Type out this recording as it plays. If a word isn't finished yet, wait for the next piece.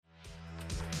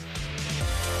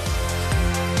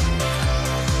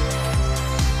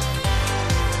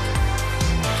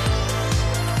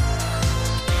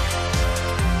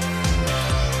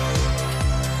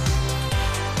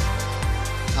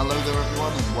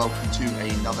welcome to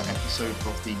another episode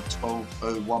of the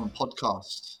 1201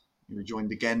 podcast. You're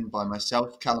joined again by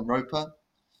myself, Callum Roper.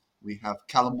 We have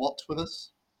Callum Watt with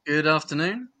us, Good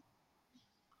afternoon.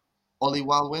 Ollie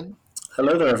Walwyn,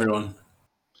 Hello there, everyone.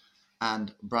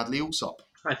 and Bradley Alsop.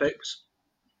 Hi, folks.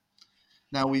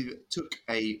 Now, we took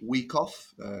a week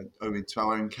off owing to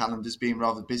our own calendars being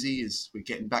rather busy as we're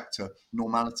getting back to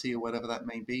normality or whatever that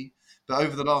may be. But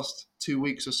over the last 2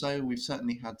 weeks or so, we've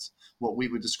certainly had what we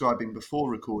were describing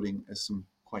before recording as some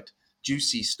quite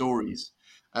juicy stories.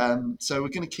 So we're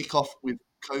going to kick off with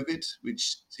COVID,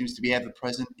 which seems to be ever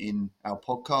present in our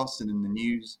podcasts and in the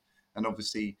news. And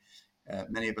obviously,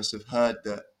 many of us have heard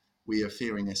that we are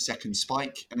fearing a second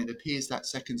spike, and it appears that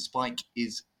second spike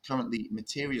is currently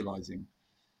materializing.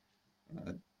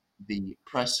 The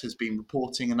press has been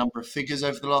reporting a number of figures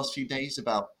over the last few days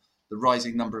about the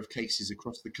rising number of cases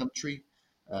across the country,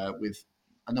 with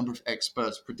a number of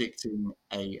experts predicting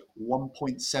a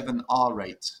 1.7 R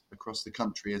rate across the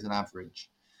country as an average.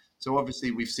 So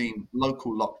obviously we've seen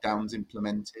local lockdowns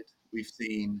implemented. We've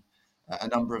seen a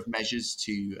number of measures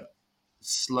to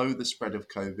slow the spread of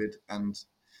COVID, and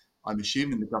I'm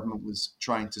assuming the government was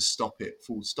trying to stop it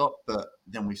full stop, but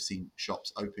then we've seen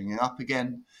shops opening up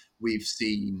again. We've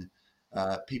seen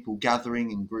people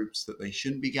gathering in groups that they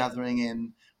shouldn't be gathering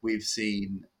in. We've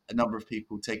seen a number of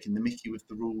people taking the mickey with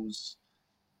the rules.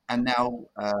 And now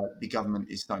the government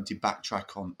is starting to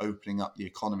backtrack on opening up the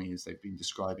economy as they've been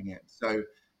describing it. So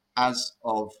as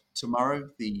of tomorrow,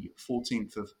 the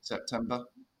 14th of September,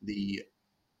 the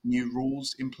new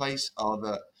rules in place are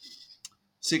that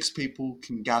 6 people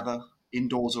can gather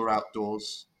indoors or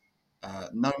outdoors.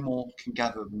 No more can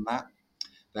gather than that.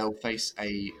 They'll face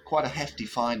quite a hefty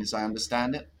fine, as I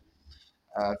understand it,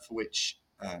 for which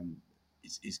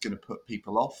is going to put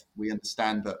people off. We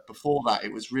understand that before that,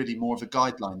 it was really more of a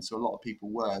guideline. So a lot of people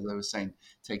they were saying,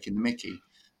 taking the mickey.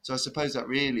 So I suppose that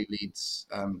really leads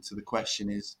to the question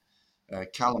is,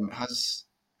 Callum, has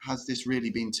this really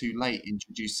been too late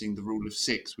introducing the rule of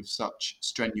 6 with such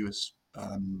strenuous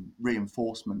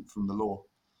reinforcement from the law?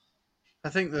 I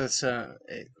think that,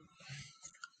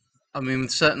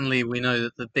 certainly we know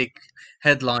that the big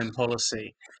headline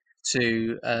policy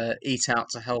to eat out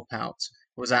to help out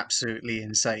was absolutely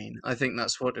insane. I think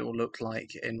that's what it will look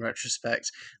like in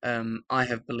retrospect. I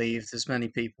have believed, as many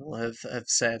people have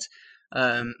said,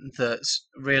 that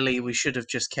really we should have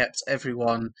just kept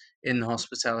everyone in the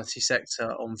hospitality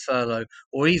sector on furlough,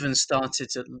 or even started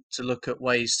to look at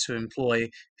ways to employ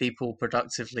people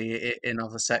productively in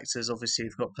other sectors. Obviously,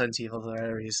 we've got plenty of other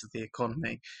areas of the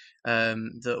economy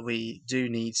that we do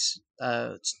need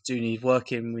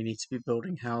work in. We need to be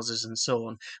building houses and so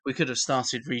on. We could have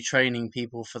started retraining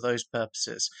people for those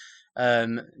purposes,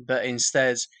 but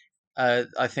instead,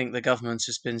 I think the government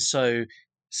has been so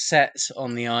set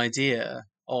on the idea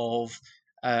of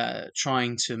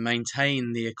trying to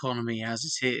maintain the economy as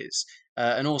it is.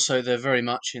 And also, they're very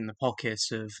much in the pocket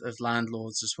of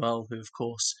landlords as well, who, of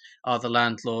course, are the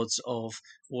landlords of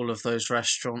all of those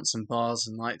restaurants and bars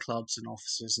and nightclubs and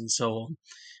offices and so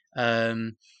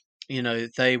on.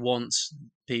 They want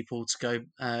people to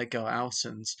go out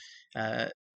and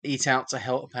eat out to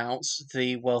help out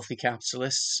the wealthy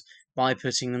capitalists by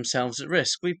putting themselves at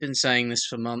risk. We've been saying this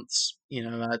for months,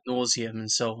 ad nauseum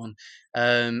and so on.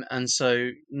 And so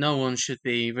no one should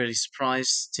be really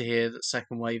surprised to hear that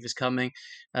second wave is coming.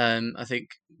 I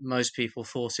think most people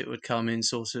thought it would come in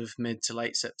sort of mid to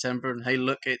late September. And hey,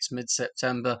 look, it's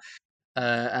mid-September.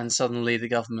 And suddenly the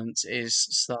government is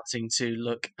starting to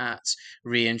look at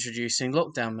reintroducing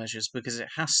lockdown measures because it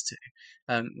has to.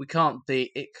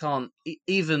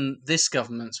 Even this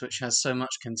government, which has so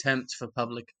much contempt for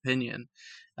public opinion,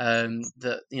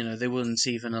 that they wouldn't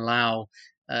even allow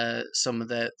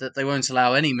that they won't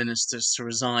allow any ministers to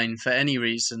resign for any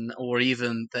reason, or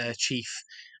even their chief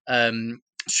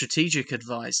strategic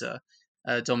advisor,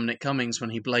 Dominic Cummings,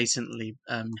 when he blatantly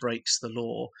breaks the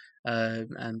law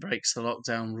and breaks the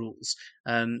lockdown rules.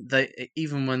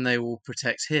 Even when they will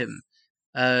protect him,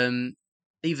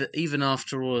 even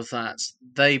after all of that,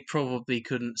 they probably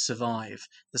couldn't survive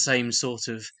the same sort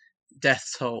of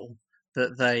death toll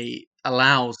that they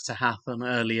allowed to happen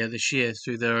earlier this year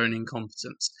through their own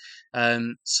incompetence.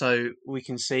 So we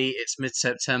can see it's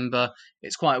mid-September.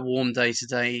 It's quite a warm day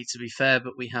today, to be fair,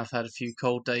 but we have had a few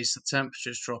cold days. The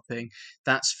temperature's dropping.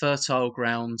 That's fertile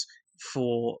ground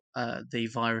for the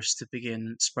virus to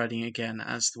begin spreading again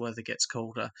as the weather gets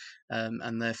colder,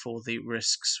 and therefore the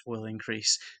risks will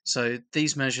increase. So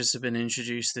these measures have been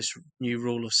introduced, this new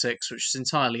rule of 6, which is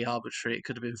entirely arbitrary. It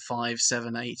could have been 5,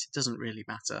 7, 8. It doesn't really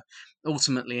matter.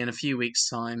 Ultimately, in a few weeks'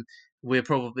 time, we're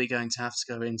probably going to have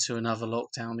to go into another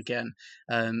lockdown again.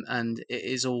 And it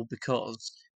is all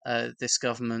because this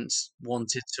government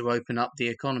wanted to open up the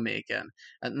economy again.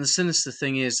 And the sinister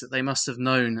thing is that they must have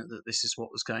known that this is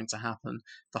what was going to happen.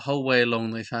 The whole way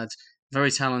along, they've had very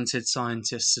talented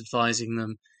scientists advising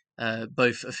them,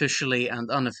 both officially and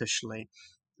unofficially,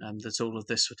 that all of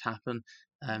this would happen.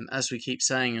 As we keep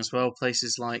saying as well,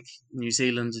 places like New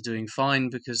Zealand are doing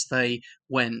fine because they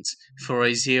went for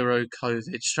a zero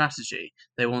COVID strategy.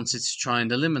 They wanted to try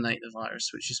and eliminate the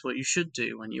virus, which is what you should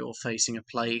do when you're facing a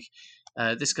plague.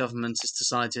 This government has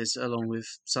decided, along with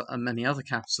many other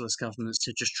capitalist governments,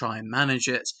 to just try and manage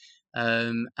it,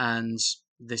 and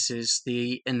this is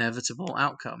the inevitable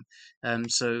outcome.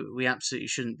 So we absolutely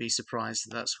shouldn't be surprised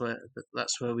that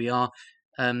that's where we are,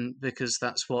 because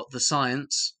that's what the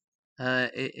science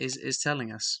is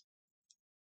telling us.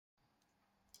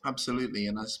 Absolutely,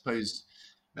 and I suppose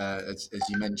as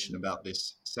you mentioned about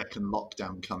this second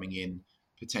lockdown coming in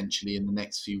potentially in the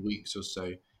next few weeks or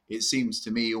so, it seems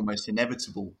to me almost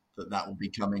inevitable that that will be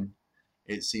coming.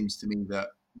 It seems to me that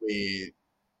we're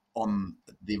on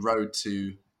the road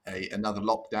to another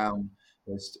lockdown.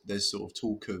 There's sort of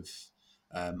talk of,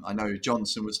 I know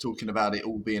Johnson was talking about it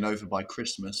all being over by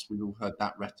Christmas. We've all heard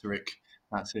that rhetoric.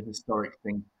 That's a historic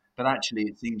thing. But actually,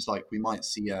 it seems like we might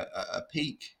see a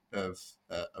peak of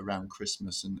around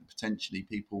Christmas, and potentially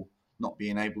people not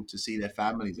being able to see their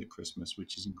families at Christmas,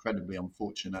 which is incredibly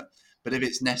unfortunate. But if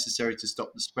it's necessary to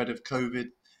stop the spread of COVID,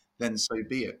 then so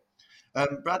be it.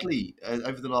 Bradley,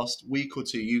 over the last week or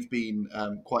two, you've been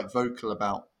quite vocal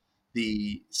about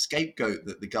the scapegoat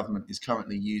that the government is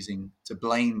currently using to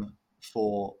blame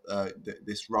for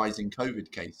this rising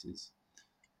COVID cases.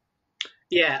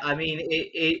 Yeah, I mean,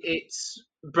 it's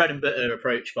bread and butter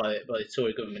approach by the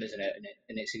Tory government, isn't it?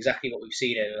 And it's exactly what we've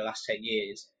seen over the last 10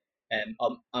 years.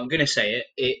 I'm going to say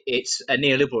it's a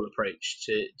neoliberal approach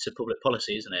to public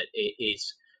policy, isn't it? It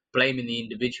is blaming the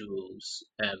individuals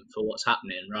for what's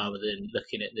happening rather than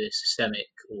looking at the systemic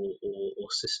or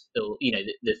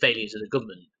the failures of the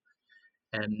government.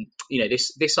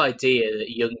 This idea that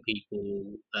young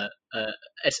people,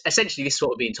 essentially, this is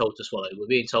what we're being told to swallow. We're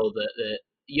being told that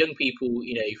young people,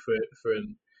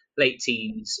 from late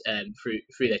teens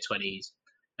through their 20s,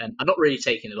 are not really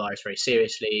taking the virus very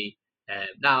seriously.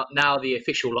 Now the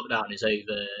official lockdown is over,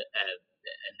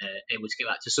 and they're able to get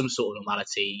back to some sort of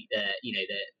normality.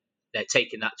 They're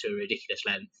taking that to a ridiculous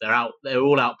length. They're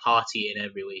all out partying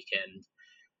every weekend.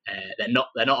 They're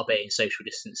not obeying social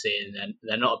distancing.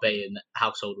 They're not obeying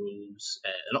household rules.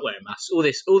 They're not wearing masks. All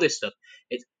this stuff.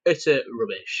 It's utter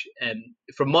rubbish.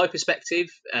 From my perspective,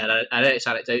 and I know it's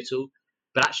anecdotal,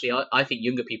 but actually, I think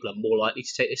younger people are more likely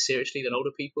to take this seriously than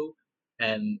older people.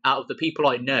 Out of the people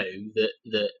I know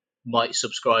that might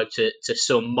subscribe to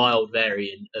some mild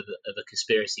variant of a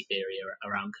conspiracy theory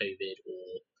around COVID,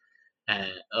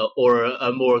 or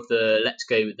a more of the let's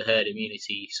go with the herd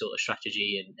immunity sort of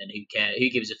strategy, and who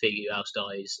gives a fig who else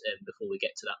dies before we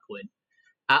get to that point.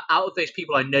 Out of those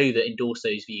people I know that endorse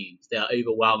those views, they are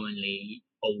overwhelmingly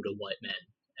older white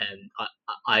men.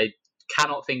 I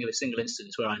cannot think of a single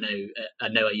instance where I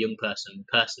know a young person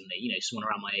personally, someone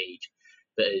around my age,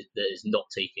 that has not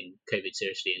taken COVID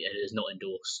seriously and has not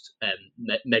endorsed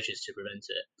measures to prevent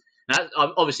it. And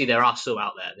obviously, there are some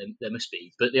out there. There must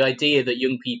be, but the idea that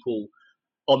young people,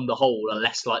 on the whole, are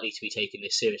less likely to be taking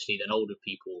this seriously than older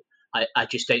people, I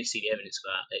just don't see the evidence for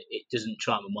that. It doesn't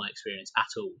chime with my experience at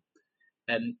all.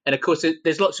 And of course,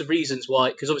 there's lots of reasons why,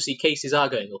 because obviously cases are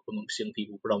going up amongst young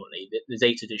people predominantly. The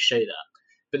data does show that,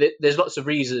 but there's lots of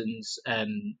reasons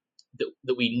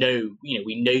that we know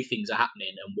things are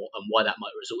happening and why that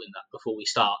might result in that before we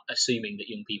start assuming that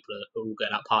young people are all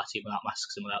going out partying without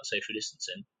masks and without social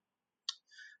distancing.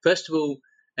 First of all,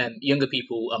 younger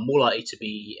people are more likely to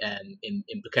be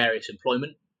in precarious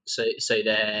employment, so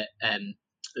they're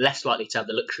less likely to have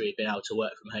the luxury of being able to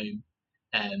work from home,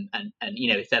 and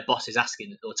if their boss is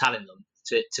asking or telling them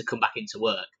to come back into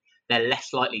work, they're less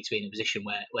likely to be in a position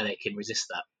where they can resist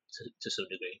that to some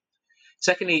degree.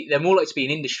 Secondly, they're more likely to be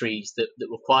in industries that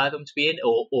require them to be in,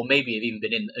 or maybe have even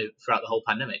been in throughout the whole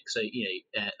pandemic. So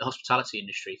the hospitality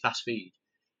industry, fast food,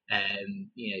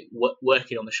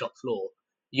 working on the shop floor.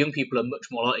 Young people are much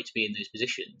more likely to be in those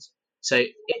positions. So,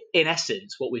 in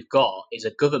essence, what we've got is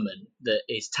a government that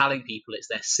is telling people it's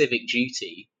their civic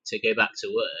duty to go back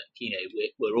to work.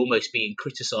 We're almost being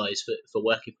criticised for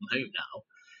working from home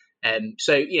now.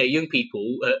 So, young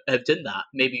people have done that,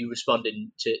 maybe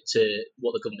responding to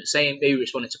what the government's saying, maybe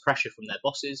responding to pressure from their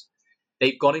bosses.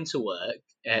 They've gone into work.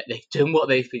 They've done what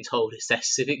they've been told is their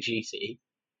civic duty.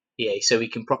 So we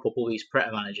can prop up all these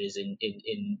Pret managers in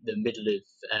the middle of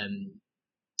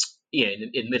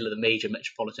in the middle of the major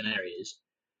metropolitan areas,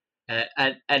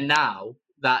 and now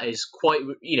that is quite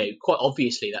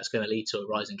obviously that's going to lead to a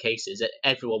rise in cases.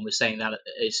 Everyone was saying that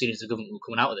as soon as the government were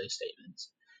coming out with those statements.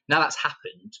 Now that's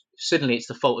happened. Suddenly, it's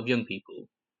the fault of young people.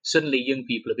 Suddenly, young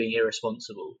people are being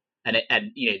irresponsible, and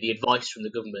the advice from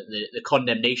the government, the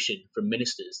condemnation from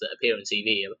ministers that appear on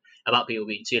TV about people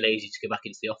being too lazy to go back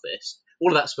into the office,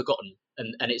 all of that's forgotten,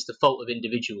 and it's the fault of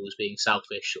individuals being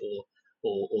selfish or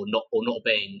not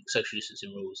obeying social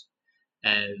distancing rules.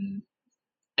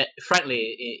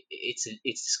 Frankly, it's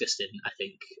disgusting. I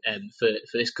think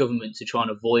for this government to try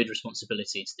and avoid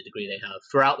responsibility to the degree they have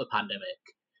throughout the pandemic,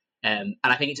 and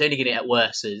I think it's only going to get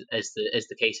worse as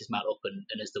the cases mount up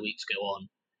and as the weeks go on.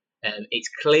 It's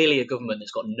clearly a government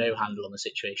that's got no handle on the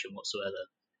situation whatsoever.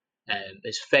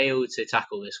 Has failed to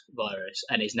tackle this virus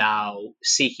and is now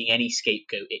seeking any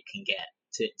scapegoat it can get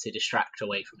to distract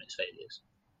away from its failures.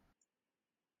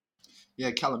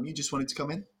 Yeah, Callum, you just wanted to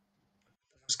come in?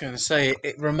 I was going to say,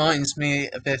 it reminds me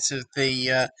a bit of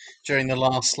the during the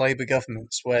last Labour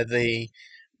governments, where the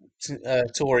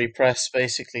Tory press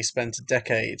basically spent a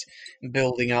decade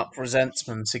building up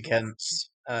resentment against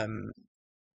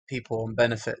people on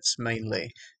benefits,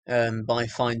 mainly by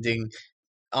finding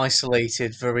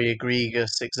isolated, very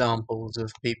egregious examples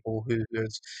of people who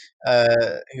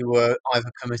were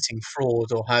either committing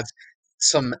fraud or had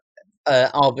some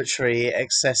arbitrary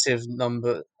excessive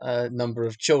number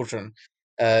of children,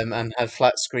 and had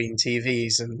flat screen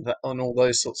TVs and all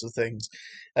those sorts of things.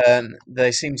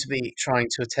 They seem to be trying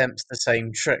to attempt the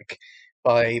same trick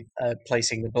by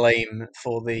placing the blame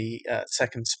for the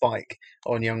second spike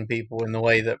on young people in the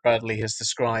way that Bradley has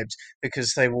described,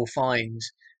 because they will find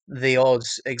the odd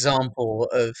example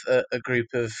of a group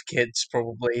of kids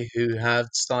probably who have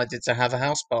decided to have a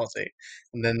house party,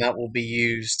 and then that will be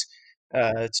used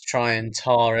to try and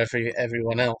tar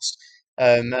everyone else.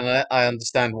 And I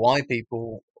understand why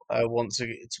people want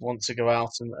to go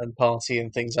out and party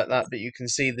and things like that, but you can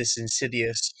see this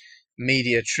insidious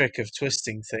media trick of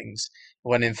twisting things,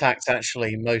 when in fact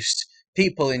actually most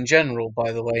people in general,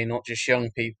 by the way, not just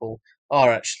young people,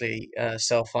 are actually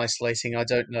self-isolating. I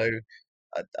don't know.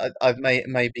 I've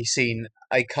maybe seen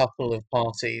a couple of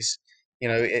parties.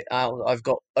 I've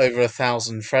got over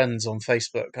 1,000 friends on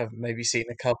Facebook. I've maybe seen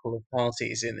a couple of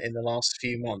parties in the last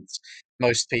few months.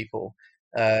 Most people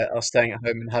are staying at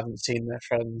home and haven't seen their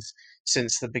friends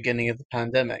since the beginning of the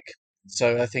pandemic.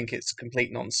 So I think it's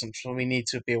complete nonsense. We need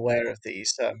to be aware of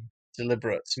these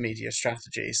deliberate media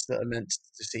strategies that are meant to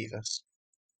deceive us.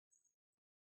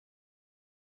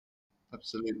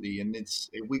 Absolutely, and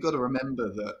we got to remember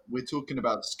that we're talking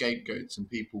about scapegoats and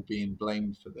people being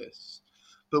blamed for this,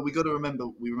 but we remember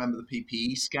the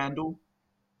PPE scandal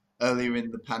earlier in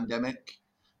the pandemic.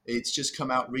 It's just come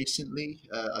out recently,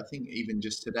 I think even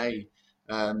just today,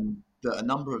 that a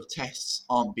number of tests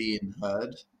aren't being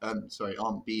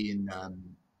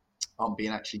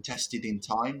actually tested in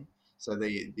time, so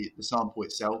the sample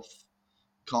itself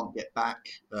can't get back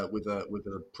with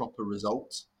a proper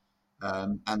result.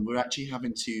 And we're actually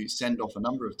having to send off a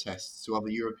number of tests to other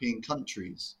European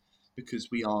countries because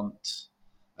we don't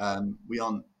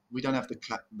have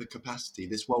the capacity.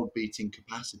 This world-beating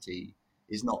capacity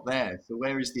is not there. So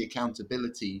where is the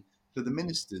accountability for the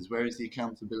ministers? Where is the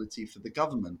accountability for the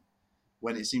government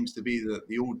when it seems to be that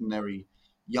the ordinary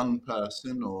young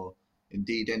person, or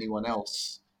indeed anyone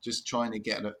else, just trying to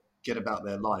get about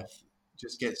their life,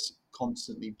 just gets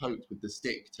constantly poked with the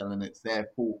stick, telling it's their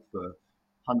fault for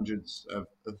hundreds of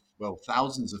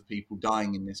thousands of people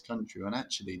dying in this country, when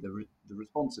actually the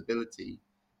responsibility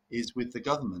is with the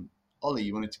government. Ollie,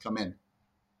 you wanted to come in?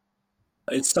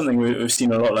 It's something we've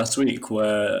seen a lot last week,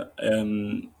 where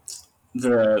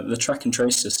the track and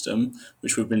trace system,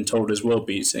 which we've been told is world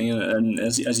beating, and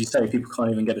as you say, people can't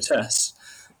even get a test.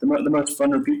 The most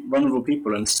vulnerable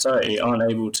people in society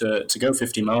aren't able to go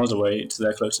 50 miles away to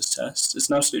their closest test.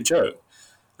 It's an absolute joke.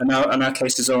 And our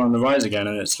cases are on the rise again,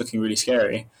 and it's looking really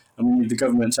scary. And we need the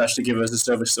government to actually give us a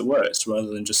service that works, rather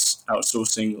than just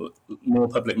outsourcing more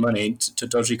public money to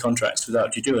dodgy contracts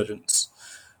without due diligence.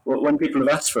 Well, when people have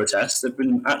asked for a test, they've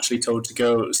been actually told to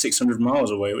go 600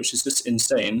 miles away, which is just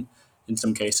insane in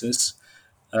some cases.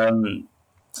 And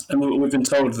we've been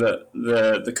told that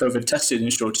the COVID testing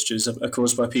shortages are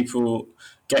caused by people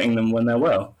getting them when they're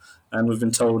well. And we've been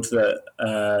told that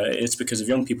it's because of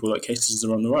young people that cases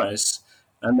are on the rise.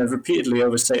 And they've repeatedly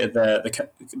overstated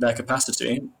their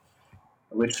capacity,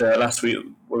 which last week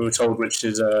we were told, which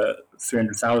is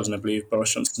 300,000, I believe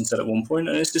Boris Johnson said at one point,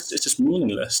 and it's just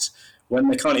meaningless when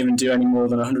they can't even do any more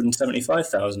than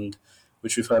 175,000,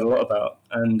 which we've heard a lot about,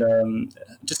 and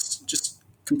just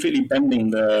completely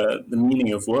bending the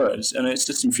meaning of words, and it's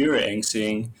just infuriating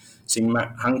seeing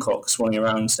Matt Hancock swanning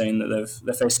around saying that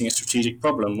they're facing a strategic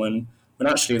problem when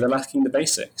actually they're lacking the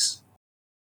basics.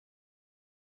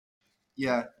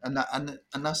 Yeah, and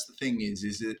that's the thing is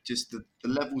that just the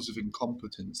levels of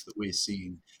incompetence that we're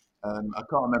seeing. I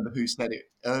can't remember who said it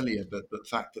earlier, but the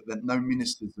fact that no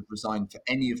ministers have resigned for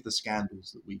any of the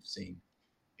scandals that we've seen,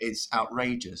 it's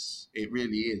outrageous. It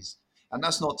really is. And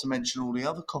that's not to mention all the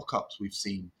other cock-ups we've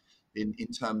seen in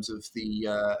terms of the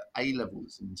A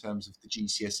levels, in terms of the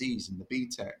GCSEs and the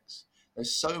BTECs.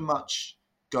 There's so much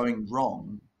going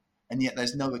wrong, and yet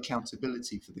there's no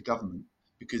accountability for the government,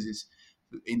 because it's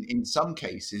in some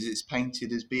cases it's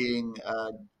painted as being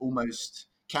almost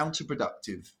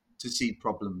counterproductive to see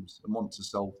problems and want to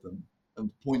solve them and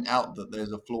point out that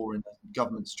there's a flaw in the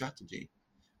government strategy.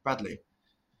 Bradley.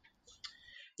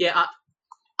 Yeah,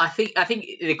 I think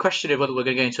the question of whether we're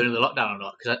going to go into another lockdown or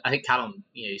not, because I think Callum,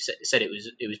 said it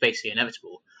was basically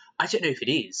inevitable. I don't know if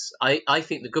it is. I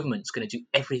think the government's going to do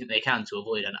everything they can to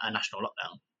avoid a national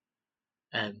lockdown.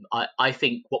 I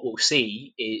think what we'll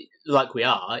see is, like we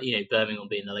are, Birmingham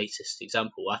being the latest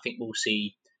example. I think we'll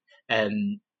see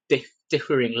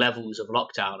differing levels of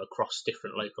lockdown across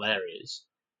different local areas.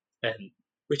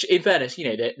 Which, in fairness,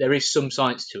 there is some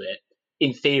science to it.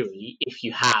 In theory, if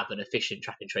you have an efficient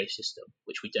track and trace system,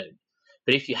 which we don't,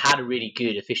 but if you had a really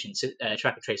good, efficient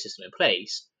track and trace system in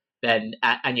place, then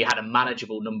and you had a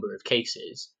manageable number of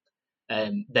cases,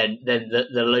 then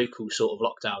the local sort of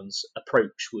lockdowns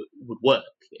approach would work,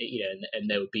 and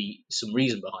there would be some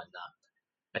reason behind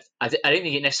that. I don't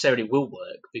think it necessarily will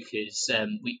work because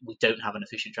we don't have an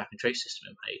efficient track and trace system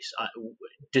in place.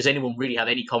 Does anyone really have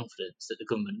any confidence that the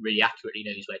government really accurately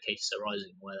knows where cases are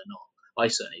rising and where they're not? I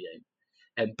certainly don't.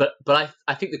 But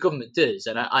I think the government does,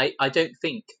 and I don't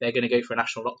think they're going to go for a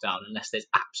national lockdown unless there's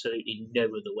absolutely no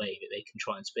other way that they can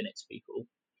try and spin it to people.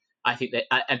 I think that,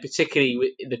 and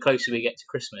particularly the closer we get to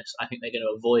Christmas, I think they're going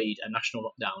to avoid a national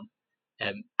lockdown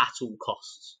at all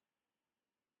costs.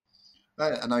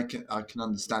 And I can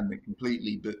understand it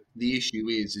completely, but the issue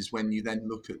is when you then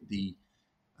look at the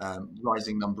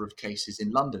rising number of cases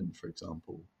in London, for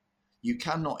example, you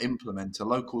cannot implement a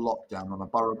local lockdown on a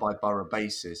borough by borough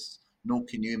basis, nor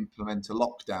can you implement a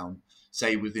lockdown,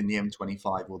 say, within the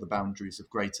M25 or the boundaries of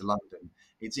Greater London.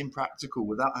 It's impractical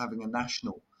without having a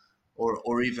national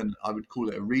or even, I would call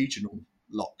it, a regional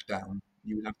lockdown.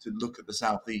 You would have to look at the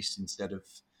southeast instead of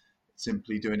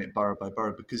simply doing it borough by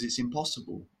borough, because it's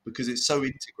impossible, because it's so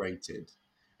integrated.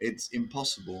 It's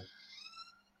impossible.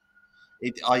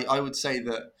 I would say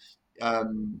that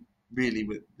really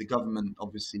with the government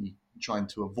obviously trying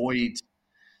to avoid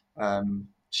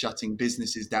shutting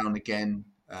businesses down again,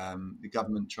 the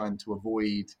government trying to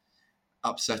avoid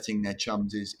upsetting their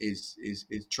chums is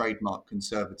trademark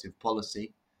Conservative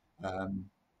policy.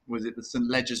 Was it the St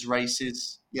Ledgers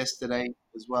races yesterday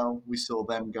as well? We saw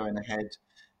them going ahead,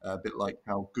 a bit like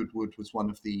how Goodwood was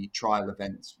one of the trial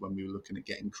events when we were looking at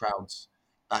getting crowds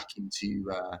back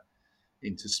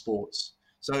into sports.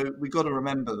 So we've got to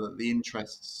remember that the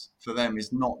interests for them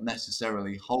is not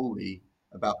necessarily wholly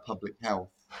about public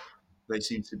health. They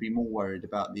seem to be more worried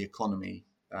about the economy,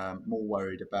 more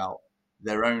worried about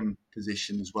their own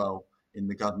position as well in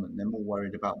the government. They're more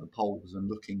worried about the polls and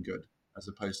looking good, as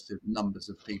opposed to numbers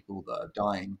of people that are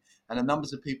dying and the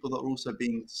numbers of people that are also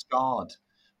being scarred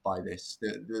by this.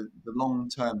 The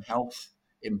long-term health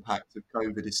impact of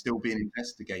COVID is still being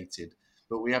investigated,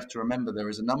 but we have to remember there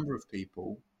is a number of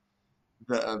people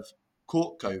that have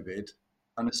caught COVID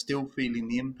and are still feeling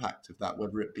the impact of that,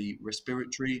 whether it be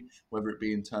respiratory, whether it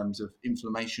be in terms of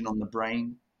inflammation on the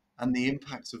brain, and the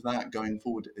impact of that going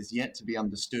forward is yet to be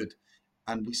understood,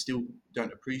 and we still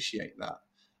don't appreciate that.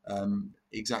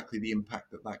 Exactly the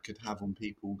impact that could have on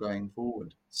people going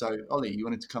forward. So, Ollie, you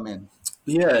wanted to come in?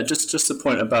 Yeah, just the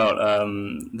point about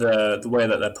the way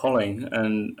that they're polling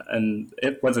and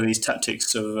whether these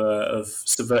tactics of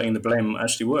subverting the blame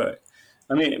actually work.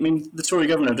 I mean, the Tory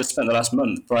government have just spent the last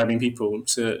month bribing people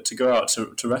to go out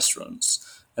to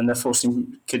restaurants, and they're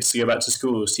forcing kids to go back to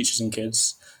schools, teachers and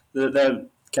kids. They're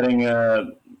getting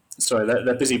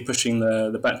they're busy pushing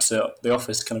the back to the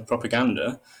office kind of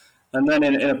propaganda. And then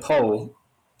in a poll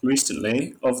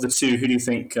recently, of the two, who do you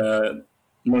think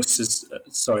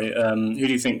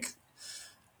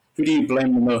who do you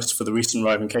blame the most for the recent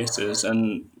rise in cases?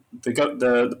 And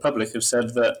the public have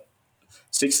said that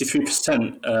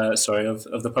 63%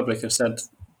 of the public have said,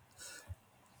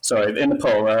 in the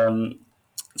poll,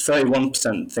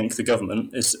 31% think the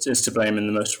government is to blame in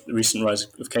the most recent rise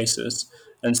of cases,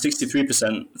 and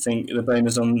 63% think the blame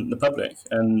is on the public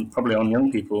and probably on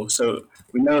young people. So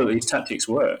we know that these tactics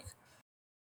work.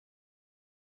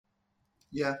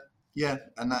 Yeah, yeah,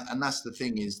 and that's the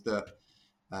thing is that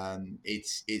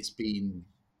it's been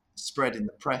spread in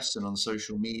the press and on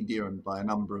social media and by a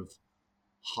number of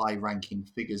high-ranking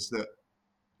figures that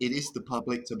it is the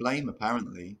public to blame.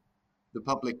 Apparently, the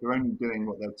public are only doing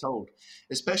what they're told,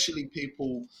 especially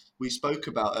people we spoke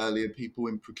about earlier, people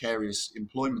in precarious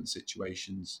employment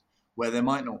situations where there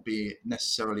might not be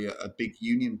necessarily a big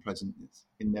union present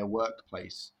in their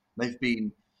workplace. They've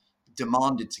been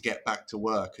demanded to get back to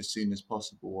work as soon as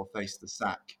possible or face the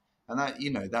sack. And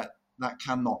that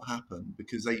cannot happen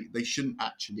because they shouldn't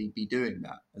actually be doing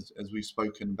that, as we've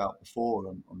spoken about before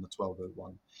on the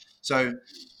 1201. So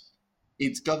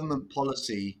it's government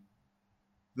policy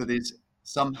that is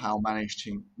somehow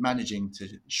managing to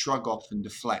shrug off and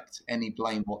deflect any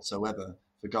blame whatsoever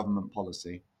for government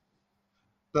policy.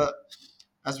 But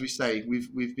as we say,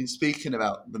 we've been speaking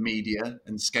about the media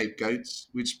and scapegoats,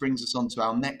 which brings us on to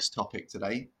our next topic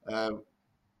today.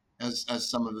 As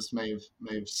some of us may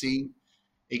have seen,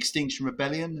 Extinction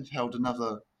Rebellion have held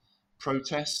another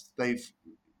protest. They've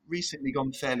recently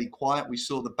gone fairly quiet. We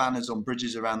saw the banners on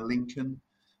bridges around Lincoln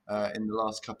in the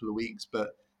last couple of weeks,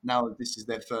 but now this is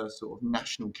their first sort of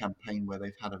national campaign where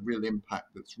they've had a real impact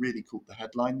that's really caught the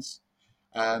headlines.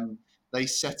 They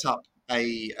set up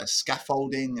a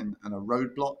scaffolding and a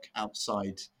roadblock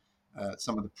outside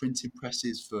some of the printing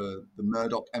presses for the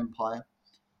Murdoch empire,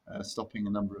 stopping a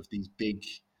number of these big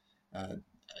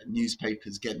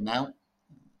newspapers getting out.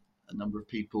 A number of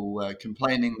people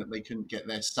complaining that they couldn't get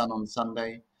their Sun on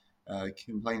Sunday,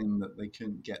 complaining that they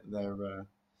couldn't get their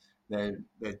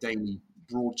daily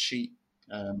broadsheet.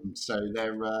 So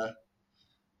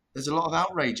there's a lot of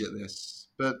outrage at this,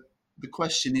 but the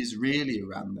question is really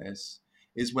around this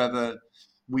is whether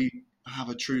we have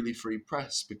a truly free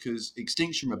press, because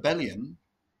Extinction Rebellion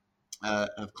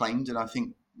have claimed, and I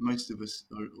think most of us,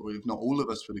 or if not all of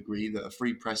us, would agree that a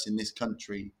free press in this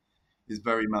country is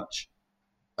very much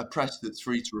a press that's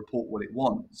free to report what it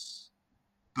wants,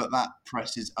 but that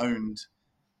press is owned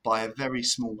by a very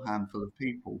small handful of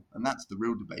people, and that's the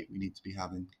real debate we need to be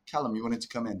having. Callum, you wanted to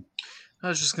come in? I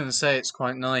was just going to say it's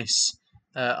quite nice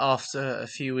after a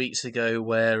few weeks ago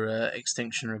where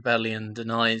Extinction Rebellion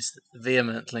denies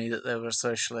vehemently that they were a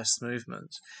socialist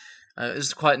movement. It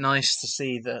was quite nice to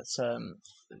see that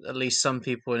at least some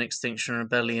people in Extinction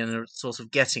Rebellion are sort of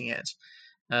getting it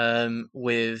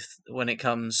with when it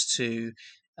comes to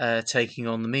taking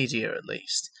on the media, at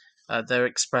least. Their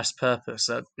express purpose.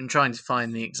 I've been trying to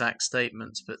find the exact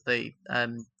statements, but they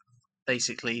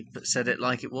basically said it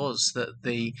like it was, that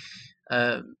the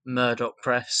Murdoch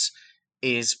press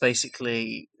is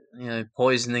basically,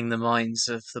 poisoning the minds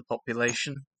of the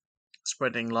population,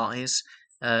 spreading lies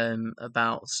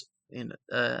about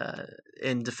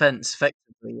in defence,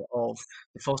 effectively, of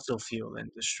the fossil fuel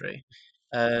industry,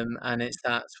 and it's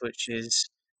that which is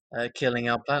killing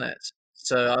our planet.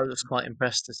 So I was quite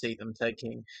impressed to see them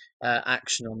taking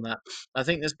action on that. I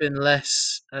think there's been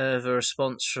less of a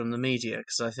response from the media,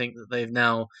 because I think that they've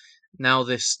now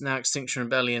Extinction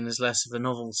Rebellion is less of a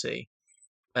novelty.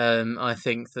 I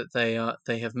think that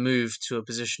they have moved to a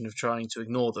position of trying to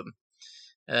ignore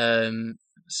them.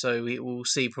 So we will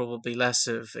see probably less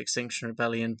of Extinction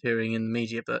Rebellion appearing in the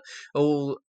media, but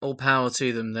all power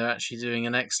to them. They're actually doing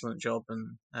an excellent job,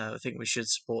 and I think we should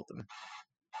support them.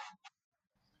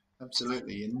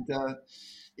 Absolutely, and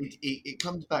it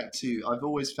comes back to, I've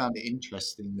always found it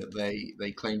interesting that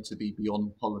they claim to be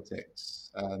beyond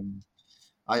politics.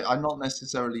 I'm not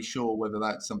necessarily sure whether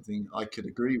that's something I could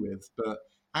agree with, but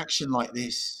action like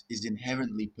this is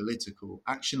inherently political.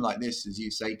 Action like this, as you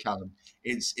say, Callum,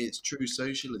 it's true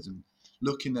socialism.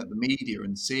 Looking at the media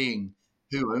and seeing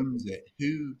who owns it,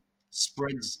 who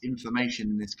spreads information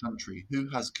in this country, who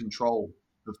has control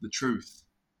of the truth,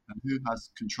 and who has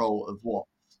control of what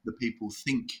the people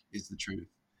think is the truth.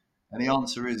 And the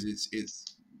answer is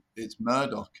it's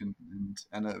Murdoch and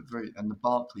the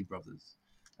Barclay brothers.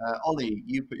 Ollie,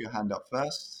 you put your hand up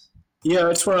first. Yeah,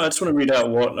 I just want to read out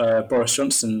what Boris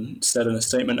Johnson said in a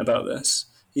statement about this.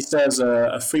 He says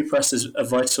a free press is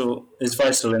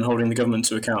vital in holding the government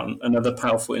to account and other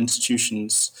powerful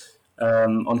institutions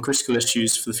on critical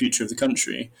issues for the future of the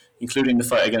country, including the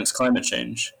fight against climate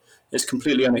change. It's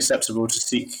completely unacceptable to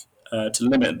seek to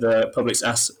limit the public's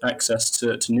access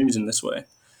to news in this way.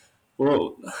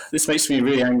 Well, this makes me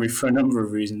really angry for a number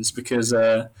of reasons, because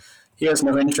he has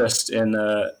no interest in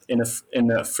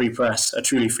a free press, a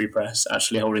truly free press,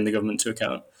 actually holding the government to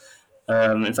account.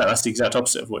 In fact, that's the exact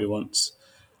opposite of what he wants.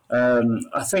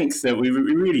 I think that we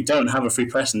really don't have a free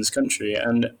press in this country,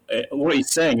 and what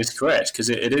he's saying is correct, because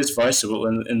it is vital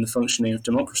in the functioning of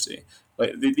democracy.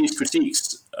 like these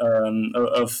critiques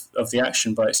of the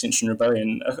action by Extinction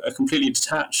Rebellion are completely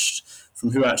detached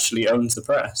from who actually owns the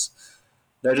press.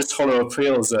 They're just hollow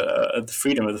appeals at the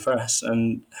freedom of the press,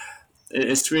 and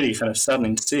it's really kind of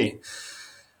saddening to see.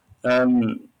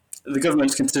 The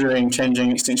government's considering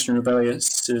changing Extinction Rebellion's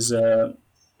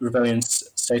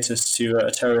status to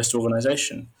a terrorist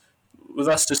organisation. Well,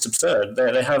 that's just absurd.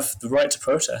 They have the right to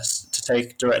protest, to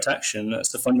take direct action.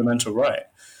 That's the fundamental right.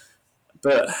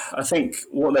 But I think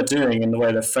what they're doing in the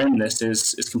way they've framed this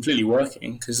is completely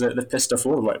working, because they've pissed off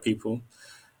all the right people.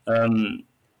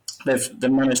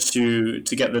 They've managed to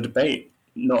get the debate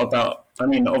not about. I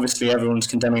mean, obviously everyone's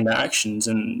condemning their actions,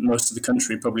 and most of the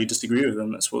country probably disagree with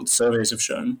them. That's what the surveys have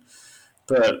shown.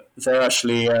 But they're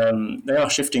actually they are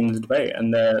shifting the debate,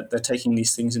 and they're taking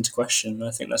these things into question.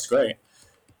 I think that's great.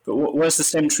 But where's the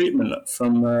same treatment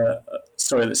from?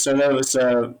 So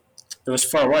there was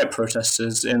far right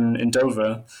protesters in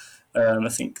Dover, I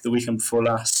think the weekend before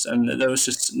last, and there was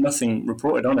just nothing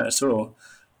reported on it at all.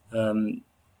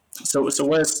 So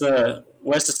where's the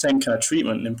same kind of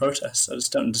treatment in protests? I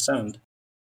just don't understand.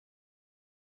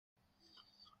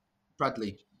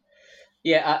 Bradley.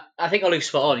 Yeah, I think Ollie's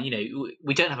spot on.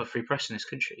 We don't have a free press in this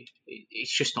country.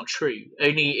 It's just not true.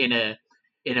 Only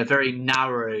in a very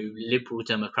narrow liberal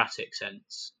democratic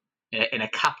sense, in a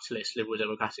capitalist liberal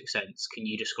democratic sense, can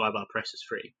you describe our press as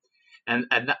free. And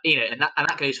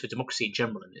that goes for democracy in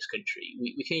general in this country.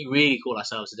 We can really call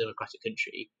ourselves a democratic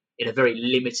country in a very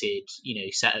limited,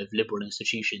 set of liberal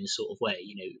institutions sort of way.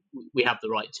 We have the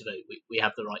right to vote, we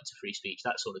have the right to free speech,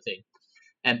 that sort of thing.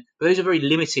 But those are very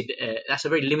limited. That's a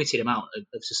very limited amount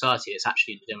of society that's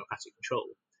actually under democratic control.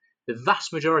 The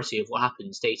vast majority of what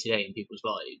happens day to day in people's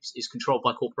lives is controlled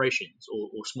by corporations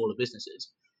or smaller businesses.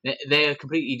 They are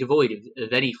completely devoid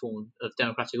of any form of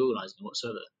democratic organising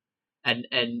whatsoever. And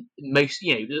most,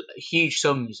 huge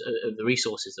sums of the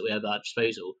resources that we have at our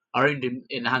disposal are owned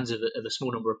in the hands of a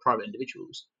small number of private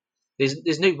individuals.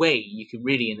 There's no way you can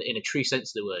really, in a true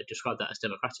sense of the word, describe that as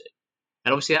democratic.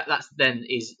 And obviously that then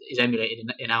is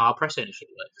emulated in how our press ownership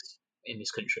works in this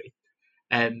country.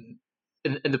 And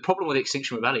the problem with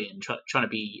Extinction Rebellion, trying to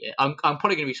be, I'm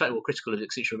probably going to be slightly more critical of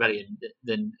Extinction Rebellion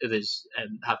than others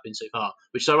have been so far,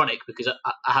 which is ironic because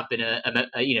I have been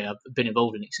I've been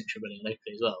involved in Extinction Rebellion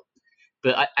locally as well.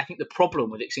 But I think the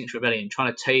problem with Extinction Rebellion,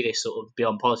 trying to toe this sort of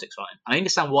beyond politics line, I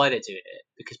understand why they're doing it,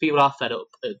 because people are fed up.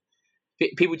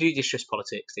 People do distrust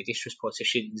politics, they distrust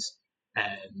politicians,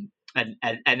 and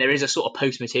there is a sort of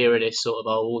post-materialist sort of,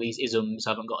 all these isms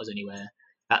haven't got us anywhere,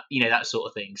 that sort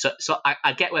of thing. So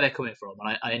I get where they're coming from,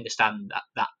 and I understand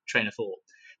that train of thought.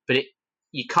 But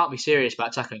you can't be serious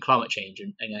about tackling climate change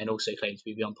and also claim to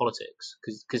be beyond politics,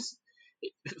 because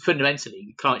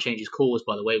fundamentally, climate change is caused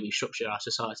by the way we structure our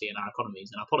society and our economies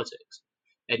and our politics.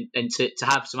 And to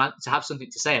have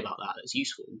something to say about that's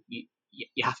useful, you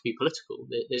have to be political.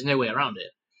 There's no way around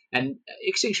it. And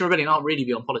Extinction Rebellion aren't really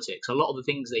beyond politics. A lot of the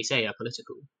things they say are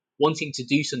political. Wanting to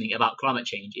do something about climate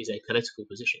change is a political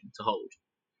position to hold.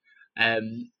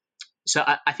 So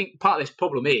I think part of this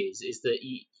problem is that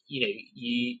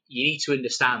you need to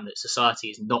understand that society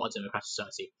is not a democratic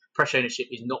society. Press ownership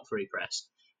is not free press.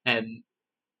 And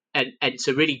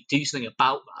to really do something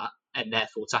about that and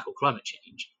therefore tackle climate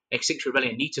change, Extinction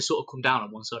Rebellion need to sort of come down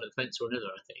on one side of the fence or another,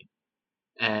 I think.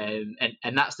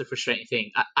 And that's the frustrating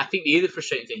thing. I think the other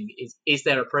frustrating thing is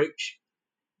their approach.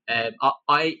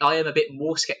 I am a bit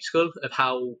more sceptical of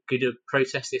how good a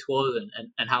protest this was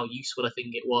and how useful I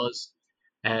think it was.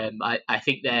 I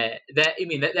think their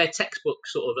textbook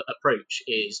sort of approach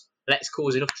is, let's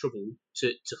cause enough trouble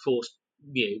to force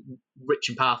rich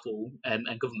and powerful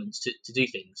and governments to do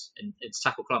things and to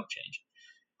tackle climate change.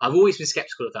 I've always been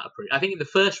sceptical of that approach. I think in the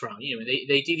first round,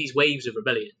 they do these waves of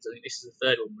rebellions. I think this is the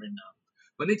third one we're in now.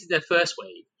 When they did their first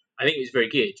wave, I think it was very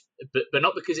good, but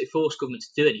not because it forced government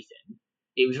to do anything.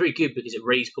 It was very good because it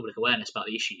raised public awareness about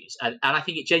the issues, and I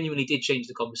think it genuinely did change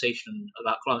the conversation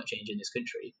about climate change in this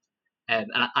country.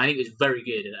 And I think it was very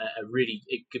good, a really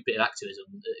good bit of activism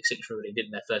that Extinction Rebellion did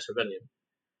in their first rebellion.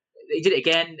 They did it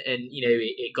again, and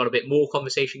it got a bit more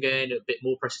conversation going, a bit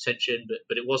more press attention,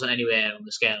 but it wasn't anywhere on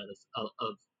the scale of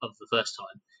the first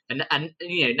time.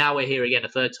 And now we're here again a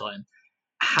third time.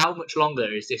 How much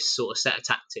longer is this sort of set of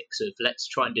tactics of let's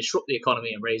try and disrupt the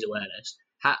economy and raise awareness?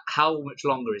 How much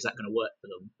longer is that going to work for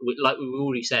them? Like we've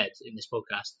already said in this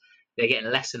podcast, they're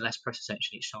getting less and less press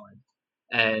attention each time.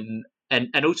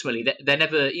 And ultimately, they're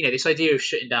never, this idea of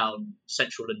shutting down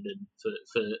central London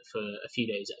for a few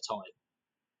days at a time.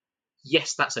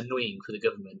 Yes, that's annoying for the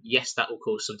government. Yes, that will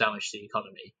cause some damage to the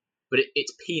economy. But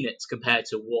it's peanuts compared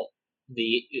to what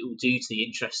it will do to the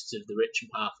interests of the rich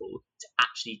and powerful to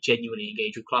actually genuinely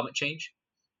engage with climate change.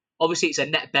 Obviously, it's a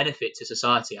net benefit to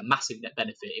society, a massive net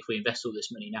benefit if we invest all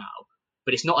this money now,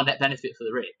 but it's not a net benefit for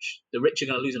the rich. The rich are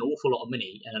going to lose an awful lot of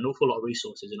money and an awful lot of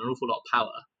resources and an awful lot of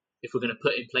power if we're going to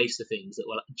put in place the things that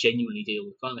will genuinely deal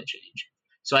with climate change.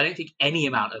 So I don't think any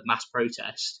amount of mass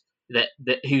protest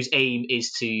that whose aim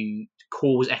is to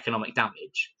cause economic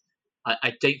damage,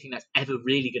 I don't think that's ever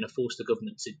really going to force the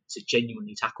government to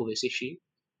genuinely tackle this issue.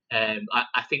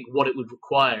 I think what it would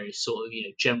require is sort of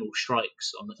general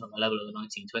strikes on the level of the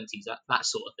 1920s, that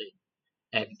sort of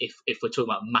thing. If we're talking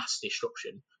about mass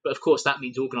disruption, but of course that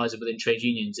means organising within trade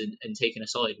unions and taking a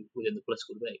side within the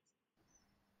political debate.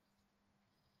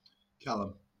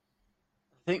 Callum.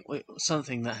 I think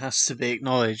something that has to be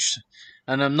acknowledged,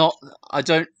 and I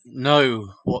don't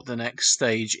know what the next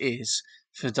stage is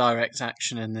for direct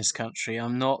action in this country.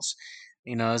 I'm not,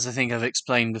 as I think I've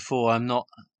explained before, I'm not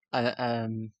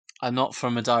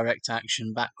from a direct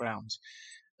action background.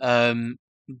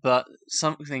 But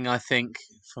something I think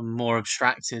from a more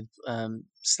abstracted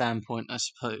standpoint, I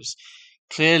suppose,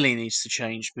 clearly needs to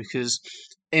change, because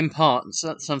in part,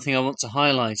 something I want to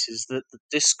highlight is that the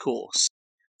discourse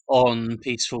on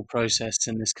peaceful protests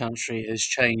in this country has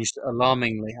changed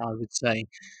alarmingly, I would say,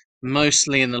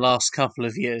 mostly in the last couple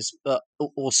of years, but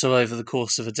also over the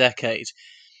course of a decade.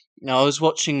 Now, I was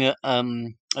watching a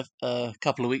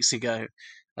couple of weeks ago.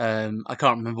 I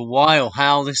can't remember why or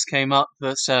how this came up,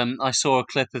 but I saw a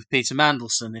clip of Peter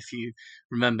Mandelson, if you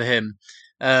remember him.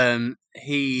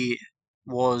 He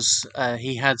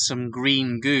had some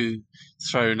green goo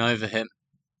thrown over him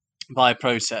by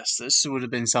protesters. This would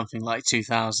have been something like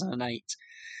 2008.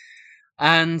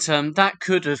 And that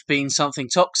could have been something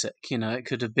toxic. It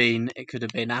could have been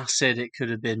acid. It could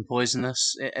have been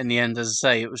poisonous. In the end, as I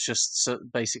say, it was just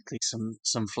basically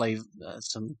some flavor,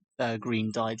 some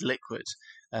green dyed liquid.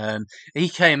 He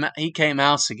came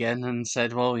out again and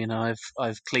said, "Well,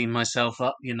 I've cleaned myself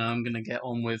up. I'm going to get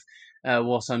on with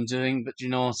what I'm doing. But you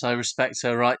know what? I respect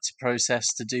her right to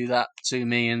protest, to do that to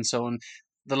me, and so on."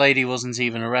 The lady wasn't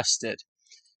even arrested.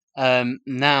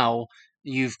 Now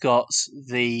you've got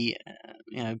the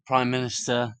Prime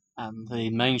Minister and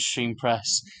the mainstream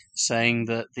press saying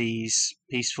that these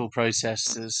peaceful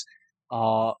protesters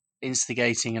are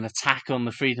instigating an attack on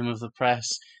the freedom of the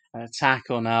press, an attack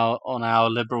on our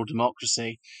liberal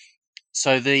democracy.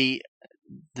 So the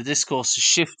discourse has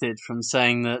shifted from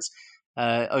saying that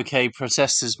okay,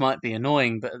 protesters might be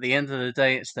annoying, but at the end of the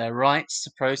day, it's their rights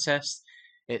to protest.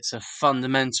 It's a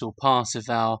fundamental part of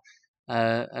our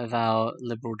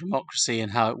liberal democracy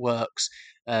and how it works,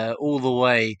 all the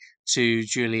way to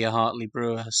Julia Hartley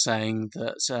Brewer saying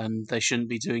that they shouldn't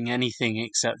be doing anything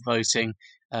except voting,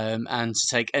 and to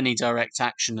take any direct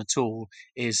action at all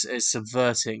is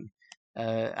subverting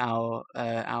our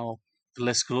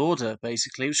political order,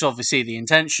 basically, which is obviously the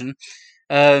intention,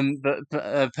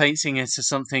 but painting it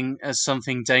as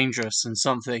something dangerous and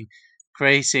something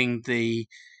creating the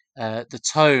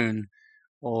tone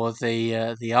or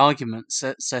the argument,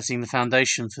 setting the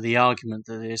foundation for the argument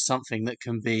that it is something that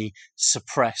can be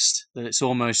suppressed, that it's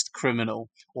almost criminal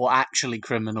or actually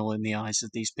criminal in the eyes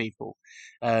of these people.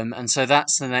 And so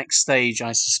that's the next stage,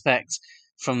 I suspect,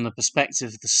 from the perspective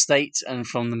of the state and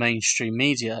from the mainstream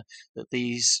media, that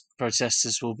these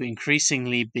protesters will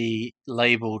increasingly be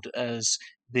labelled as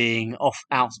being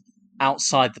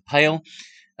outside the pale,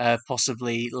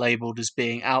 possibly labelled as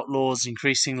being outlaws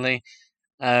increasingly.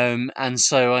 And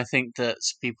so I think that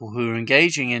people who are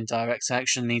engaging in direct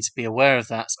action need to be aware of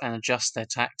that and adjust their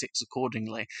tactics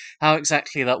accordingly. How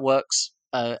exactly that works,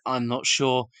 I'm not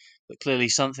sure, but clearly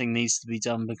something needs to be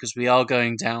done, because we are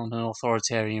going down an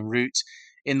authoritarian route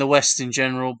in the West in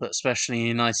general, but especially in the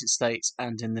United States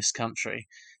and in this country.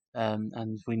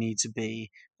 And we need to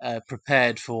be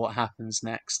prepared for what happens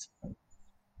next.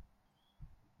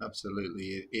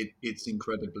 Absolutely. It's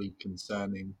incredibly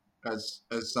concerning. As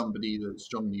somebody that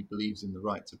strongly believes in the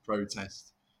right to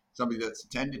protest, somebody that's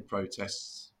attended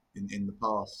protests in the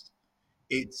past,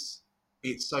 it's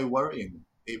so worrying.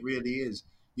 It really is.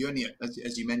 You only,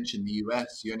 as you mentioned, the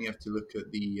US, you only have to look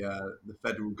at the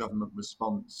federal government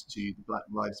response to the Black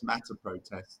Lives Matter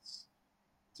protests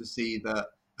to see that,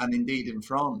 and indeed in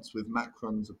France with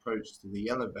Macron's approach to the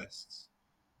yellow vests,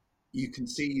 you can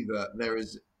see that there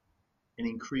is an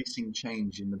increasing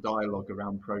change in the dialogue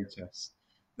around protests.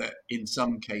 That in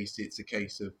some case it's a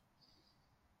case of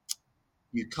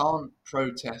you can't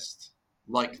protest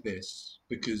like this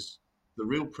because the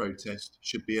real protest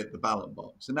should be at the ballot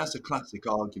box. And that's a classic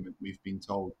argument we've been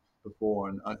told before.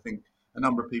 And I think a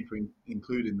number of people,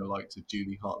 including the likes of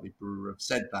Julie Hartley Brewer, have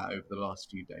said that over the last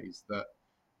few days, that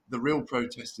the real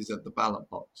protest is at the ballot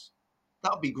box.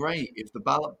 That would be great if the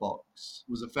ballot box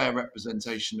was a fair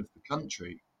representation of the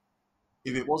country,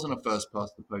 if it wasn't a first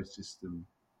past the post system,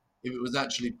 if it was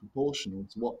actually proportional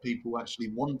to what people actually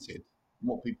wanted and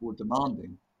what people were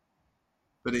demanding.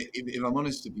 But if I'm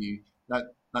honest with you,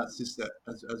 that's just that,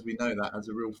 as we know, that has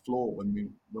a real flaw when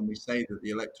we say that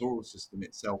the electoral system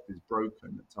itself is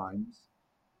broken at times.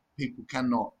 People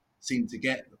cannot seem to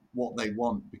get what they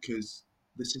want because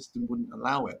the system wouldn't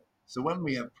allow it. So when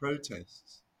we have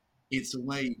protests, it's a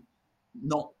way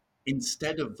not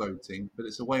instead of voting, but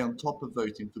it's a way on top of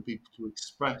voting for people to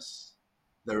express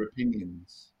their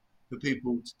opinions, for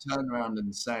people to turn around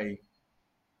and say,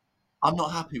 I'm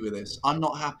not happy with this. I'm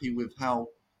not happy with how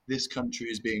this country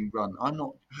is being run. I'm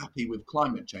not happy with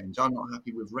climate change. I'm not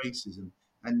happy with racism.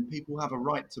 And people have a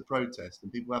right to protest,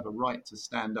 and people have a right to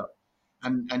stand up.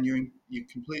 And you're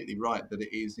completely right that it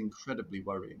is incredibly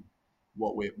worrying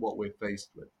what we're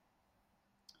faced with.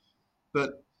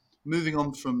 But moving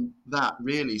on from that,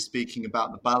 really speaking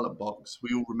about the ballot box,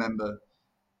 we all remember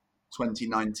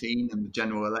 2019 and the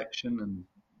general election and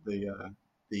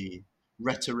the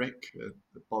rhetoric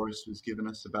that Boris was giving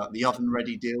us about the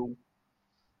oven-ready deal,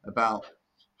 about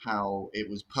how it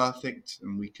was perfect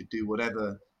and we could do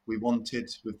whatever we wanted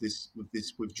with this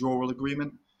withdrawal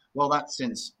agreement. Well, that's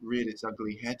since reared its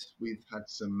ugly head. We've had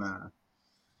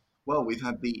we've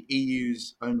had the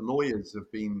EU's own lawyers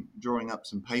have been drawing up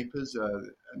some papers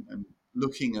and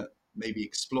looking at maybe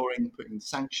exploring putting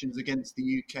sanctions against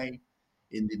the UK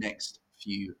in the next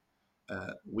few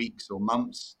weeks or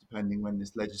months, depending when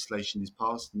this legislation is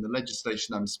passed. And the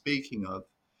legislation I'm speaking of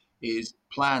is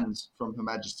plans from Her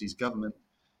Majesty's government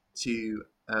to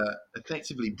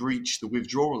effectively breach the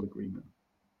withdrawal agreement.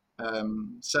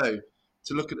 So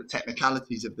to look at the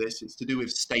technicalities of this, it's to do with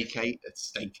state aid,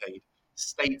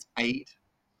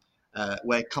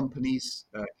 where companies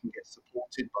can get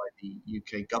supported by the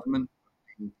UK government.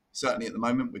 Certainly at the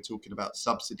moment, we're talking about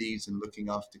subsidies and looking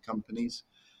after companies.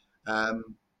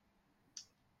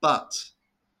 But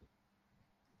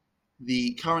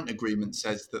the current agreement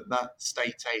says that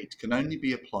state aid can only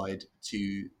be applied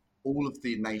to all of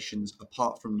the nations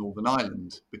apart from Northern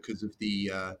Ireland because of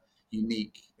the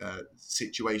unique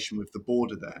situation with the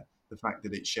border there, the fact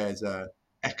that it shares a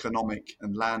economic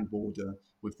and land border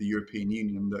with the European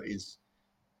Union that is,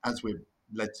 as we're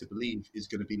led to believe, is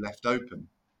going to be left open.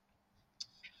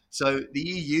 So the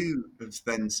EU has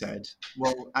then said,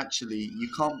 well, actually, you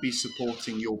can't be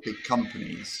supporting your big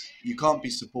companies. You can't be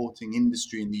supporting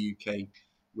industry in the UK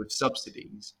with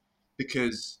subsidies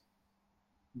because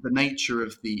the nature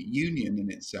of the union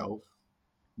in itself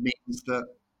means that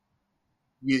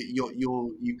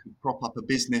you can prop up a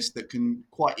business that can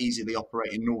quite easily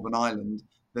operate in Northern Ireland,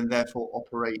 then therefore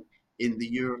operate in the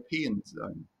European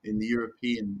zone, in the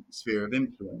European sphere of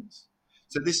influence.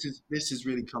 So this has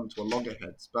really come to a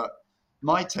loggerheads. But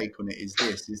my take on it is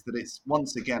that it's,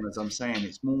 once again, as I'm saying,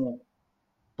 it's more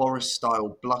Boris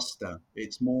style bluster.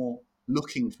 It's more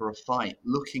looking for a fight,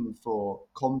 looking for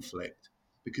conflict,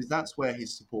 because that's where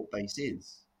his support base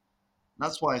is.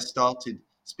 That's why I started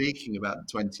speaking about the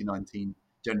 2019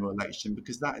 general election,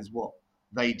 because that is what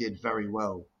they did very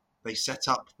well. They set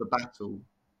up the battle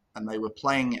and they were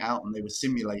playing it out and they were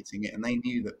simulating it, and they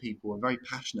knew that people were very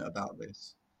passionate about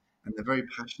this, and they're very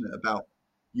passionate about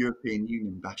European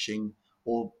Union bashing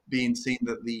or being seen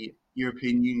that the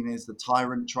European Union is the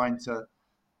tyrant trying to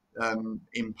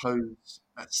impose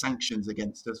sanctions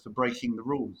against us for breaking the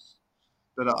rules.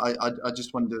 But I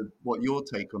just wonder what your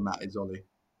take on that is, Ollie.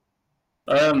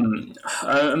 I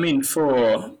mean,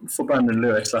 for Brandon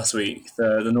Lewis last week,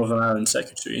 the Northern Ireland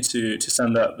Secretary, to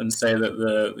stand up and say that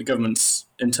the government's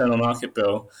internal market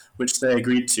bill, which they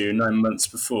agreed to 9 months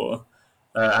before,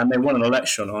 and they won an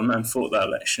election on and fought that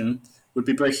election, would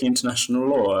be breaking international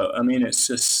law. I mean, it was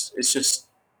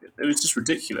just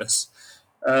ridiculous.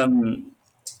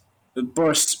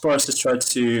 Boris has tried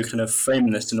to kind of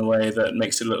frame this in a way that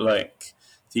makes it look like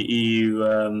the EU.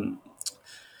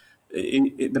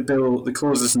 The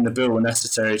clauses in the bill were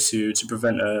necessary to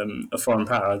prevent a foreign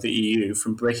power, the EU,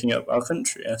 from breaking up our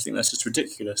country. I think that's just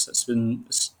ridiculous. It's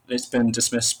been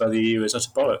dismissed by the EU as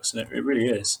utter bollocks, and it really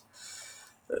is.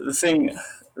 The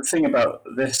thing about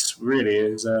this really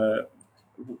is the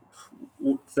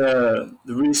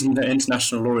reason that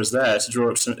international law is there to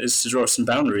draw up some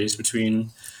boundaries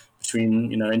between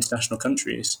international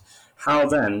countries. How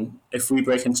then, if we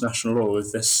break international law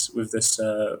with this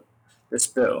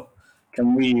bill,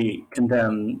 can we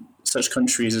condemn such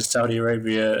countries as Saudi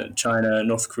Arabia, China,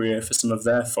 North Korea for some of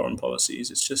their foreign policies?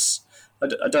 It's just,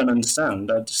 I don't understand.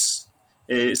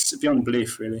 It's beyond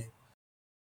belief, really.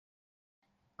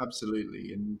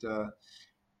 Absolutely. And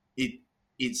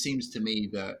it seems to me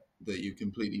that you're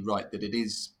completely right, that it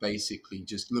is basically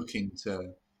just looking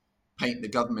to paint the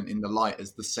government in the light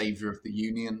as the savior of the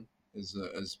union,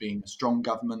 as being a strong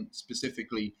government.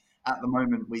 Specifically, at the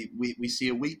moment, we see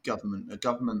a weak government, a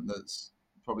government that's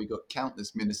probably got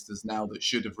countless ministers now that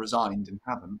should have resigned and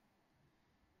haven't.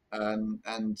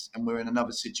 And we're in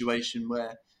another situation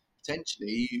where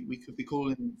potentially we could be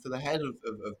calling for the head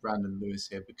of Brandon Lewis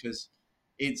here, because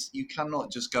you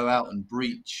cannot just go out and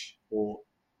breach or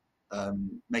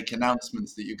make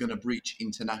announcements that you're going to breach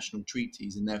international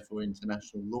treaties and therefore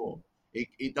international law.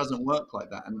 It doesn't work like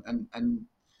that. And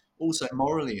also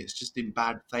morally, it's just in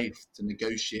bad faith to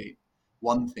negotiate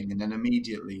one thing and then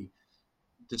immediately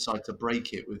decide to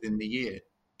break it within the year.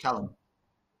 Callum.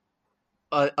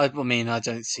 I mean, I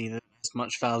don't see that there's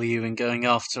much value in going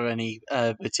after any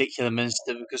particular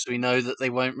minister because we know that they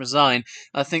won't resign.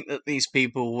 I think that these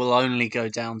people will only go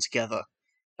down together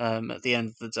at the end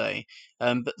of the day.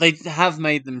 But they have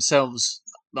made themselves,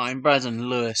 like Brandon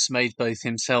Lewis made both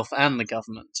himself and the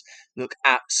government look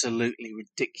absolutely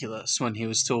ridiculous when he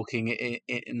was talking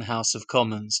in the House of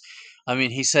Commons. I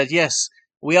mean, he said, yes,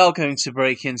 we are going to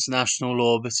break international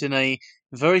law, but in a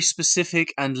very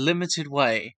specific and limited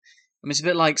way. I mean, it's a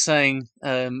bit like saying,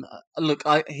 look,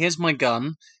 here's my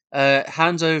gun,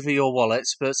 hand over your wallet,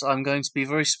 but I'm going to be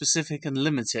very specific and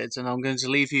limited, and I'm going to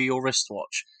leave you your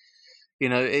wristwatch.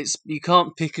 You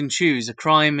can't pick and choose. A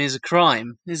crime is a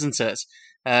crime, isn't it?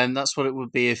 And that's what it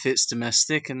would be if it's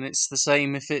domestic, and it's the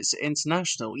same if it's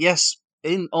international. Yes,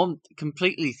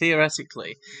 completely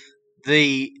theoretically,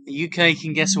 the UK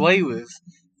can get away with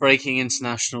breaking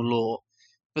international law,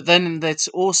 but then that's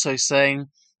also saying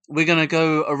we're going to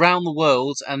go around the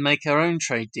world and make our own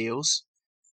trade deals.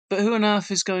 But who on earth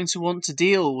is going to want to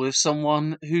deal with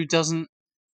someone who doesn't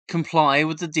comply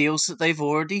with the deals that they've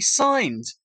already signed?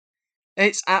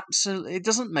 It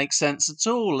doesn't make sense at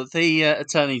all. The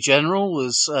Attorney General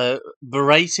was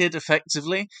berated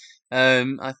effectively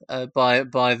by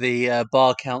the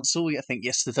Bar Council, I think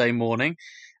yesterday morning,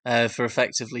 for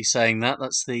effectively saying that.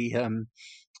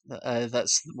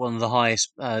 That's one of the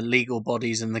highest legal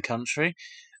bodies in the country.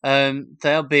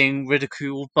 They are being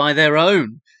ridiculed by their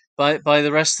own, by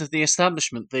the rest of the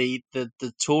establishment. The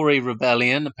Tory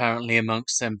rebellion, apparently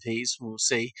amongst MPs, we'll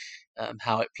see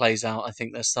how it plays out. I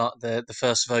think the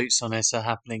first votes on it are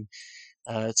happening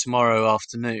tomorrow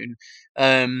afternoon.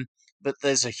 But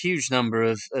there's a huge number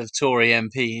of Tory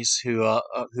MPs who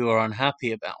are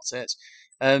unhappy about it.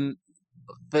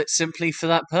 But simply for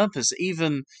that purpose,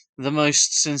 even the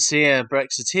most sincere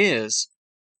Brexiteers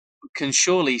can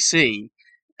surely see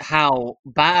how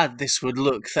bad this would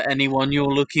look for anyone you're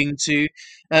looking to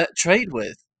trade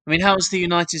with. I mean, how's the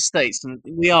United States? And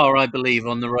we are, I believe,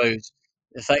 on the road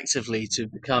effectively to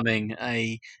becoming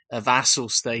a vassal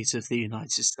state of the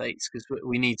United States, because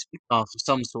we need to be part of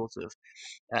some sort of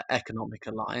economic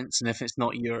alliance. And if it's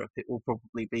not Europe, it will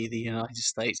probably be the United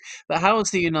States. But how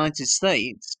is the United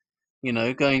States,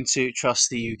 going to trust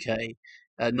the UK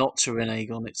not to renege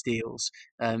on its deals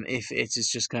if it is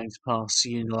just going to pass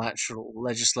unilateral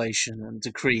legislation and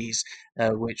decrees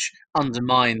which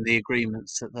undermine the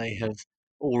agreements that they have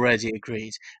already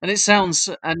agreed? And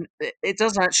it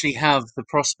does actually have the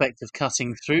prospect of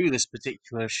cutting through this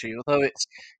particular issue, although it's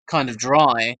kind of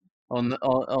dry on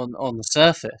the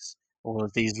surface, all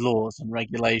of these laws and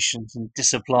regulations and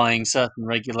disapplying certain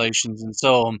regulations and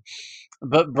so on.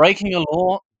 But breaking a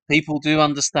law, people do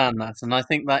understand that, and I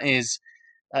think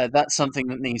that's something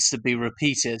that needs to be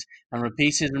repeated and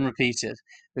repeated and repeated,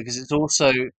 because it's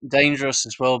also dangerous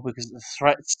as well, because the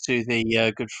threats to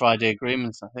the Good Friday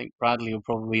Agreement, I think Bradley will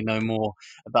probably know more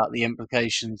about the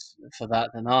implications for that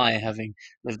than I, having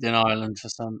lived in Ireland for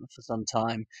some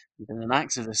time and been an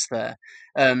activist there.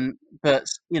 But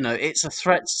it's a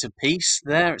threat to peace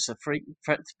there. It's a threat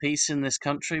to peace in this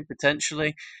country,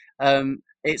 potentially.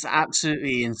 It's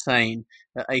absolutely insane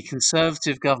that a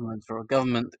conservative government, or a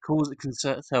government that calls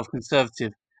itself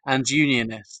conservative and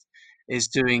unionist, is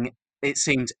doing, it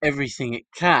seems, everything it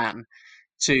can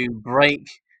to break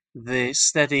the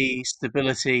steady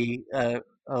stability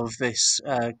of this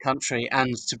country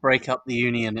and to break up the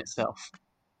union itself.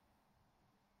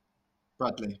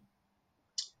 Bradley.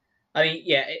 I mean,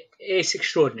 yeah, it's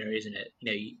extraordinary, isn't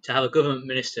it? To have a government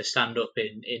minister stand up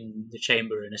in the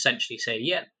chamber and essentially say,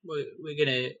 "Yeah, we're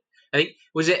gonna." I think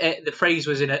the phrase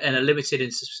was in a limited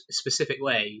and specific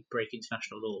way break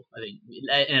international law. I think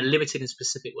in a limited and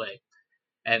specific way.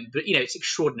 But it's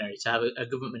extraordinary to have a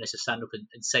government minister stand up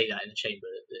and say that in the chamber,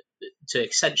 to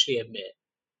essentially admit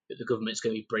that the government's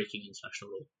going to be breaking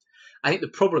international law. I think the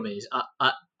problem is,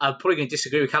 I'm probably going to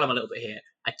disagree with Callum a little bit here.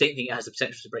 I don't think it has the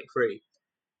potential to break through.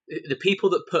 the people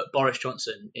that put Boris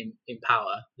Johnson in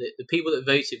power, the people that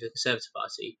voted for the Conservative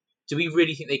Party, do we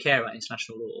really think they care about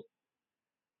international law?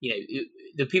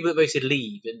 The people that voted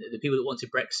Leave and the people that wanted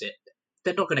Brexit,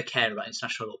 they're not going to care about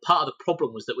international law. Part of the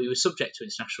problem was that we were subject to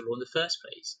international law in the first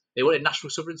place. They wanted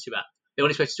national sovereignty back. They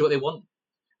wanted to be able to do what they want.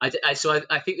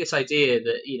 I think this idea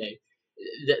that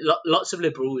that lots of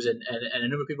liberals and a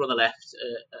number of people on the left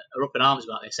are up in arms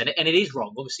about this, and it is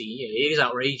wrong. Obviously, it is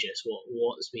outrageous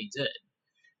what's being done.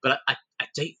 But I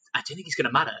don't think it's going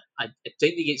to matter. I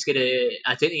don't think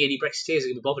any Brexiteers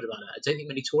are going to be bothered about it. I don't think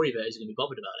many Tory voters are going to be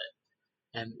bothered about it.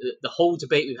 And the whole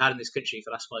debate we've had in this country for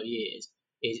the last 5 years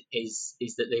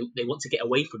is that they want to get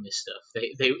away from this stuff.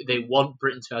 They want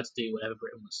Britain to be able to do whatever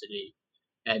Britain wants to do.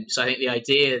 So I think the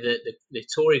idea that the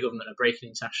Tory government are breaking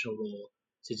international law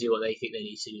to do what they think they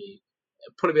need to do,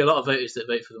 probably be a lot of voters that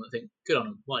vote for them and think, good on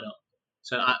them, why not?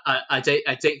 So I don't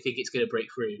think it's going to break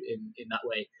through in that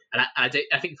way. And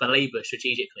I think for Labour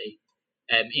strategically,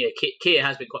 Keir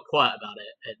has been quite quiet about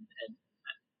it, and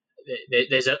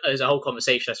there's a whole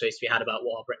conversation I suppose to be had about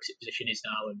what our Brexit position is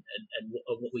now and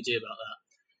what we do about that.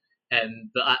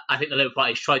 But I think the Labour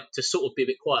Party's tried to sort of be a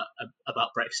bit quiet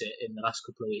about Brexit in the last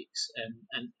couple of weeks,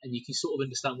 and you can sort of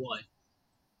understand why.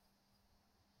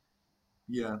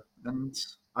 Yeah, and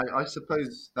I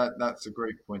suppose that's a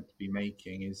great point to be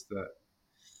making, is that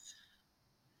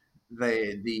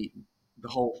the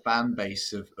whole fan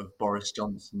base of Boris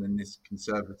Johnson and this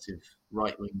Conservative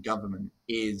right-wing government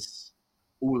is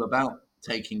all about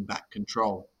taking back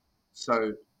control.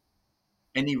 So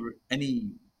any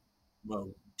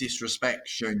disrespect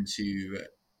shown to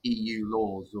EU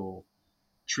laws or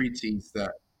treaties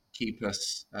that keep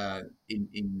us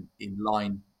in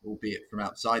line, albeit from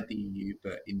outside the EU,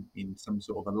 but in some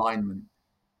sort of alignment,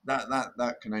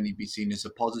 that can only be seen as a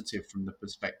positive from the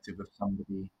perspective of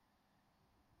somebody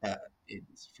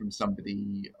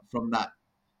from that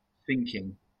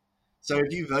thinking. So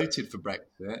if you voted for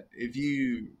Brexit, if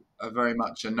you are very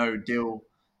much a no-deal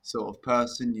sort of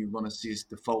person, you want to see us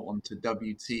default onto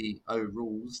WTO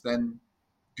rules, then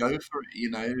go for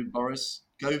it. Boris,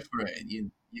 go for it.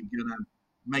 You're going to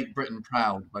make Britain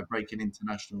proud by breaking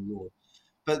international law.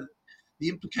 But the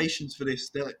implications for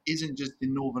this, there isn't just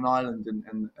in Northern Ireland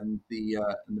and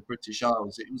the British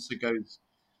Isles. It also goes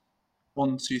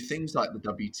on to things like the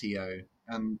WTO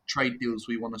and trade deals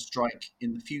we want to strike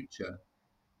in the future.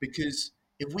 Because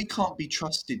if we can't be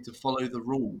trusted to follow the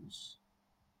rules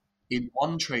in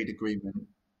one trade agreement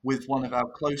with one of our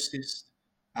closest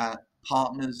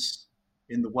partners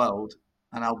in the world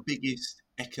and our biggest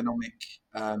economic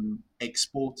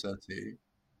exporter to,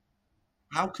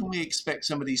 how can we expect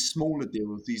some of these smaller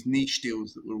deals, these niche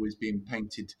deals that we're always being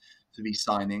painted to be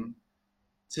signing,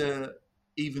 to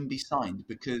even be signed?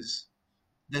 Because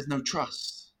there's no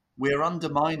trust. We're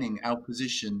undermining our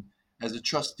position as a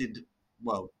trusted,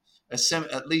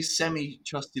 at least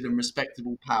semi-trusted and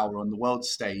respectable power on the world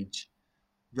stage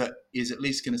that is at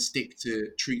least going to stick to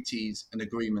treaties and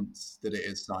agreements that it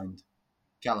has signed.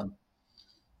 Callum?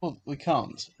 Well, we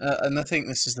can't. And I think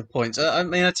this is the point. I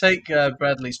mean, I take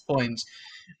Bradley's point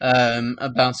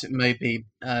about it maybe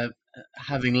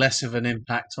having less of an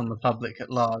impact on the public at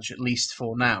large, at least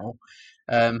for now.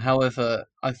 However,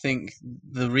 I think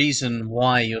the reason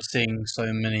why you're seeing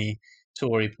so many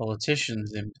Tory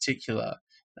politicians in particular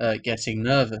getting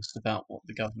nervous about what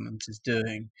the government is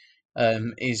doing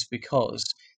is because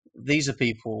these are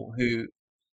people who,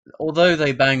 although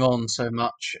they bang on so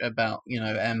much about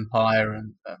empire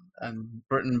and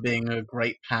Britain being a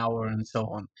great power and so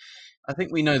on, I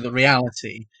think we know the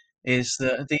reality is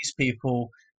that these people,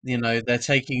 they're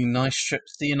taking nice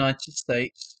trips to the United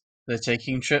States, they're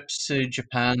taking trips to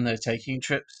Japan, they're taking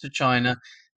trips to China,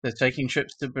 they're taking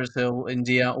trips to Brazil,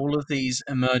 India, all of these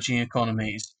emerging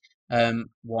economies.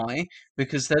 Why?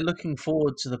 Because they're looking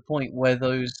forward to the point where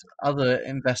those other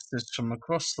investors from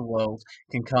across the world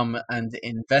can come and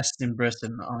invest in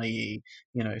Britain, i.e.,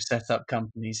 set up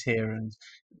companies here, and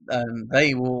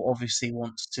they will obviously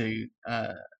want to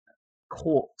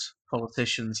court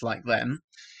politicians like them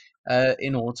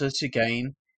in order to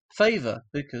gain favour,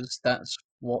 because that's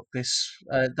what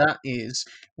that is.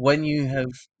 When you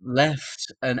have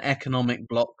left an economic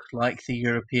bloc like the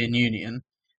European Union,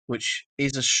 which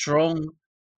is a strong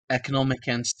economic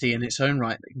entity in its own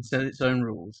right that can set its own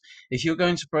rules, if you're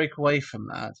going to break away from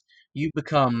that, you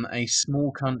become a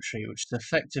small country which is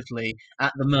effectively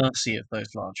at the mercy of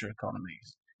those larger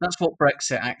economies. That's what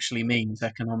Brexit actually means,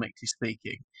 economically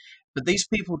speaking. But these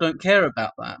people don't care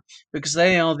about that because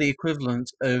they are the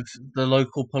equivalent of the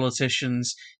local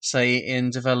politicians, say, in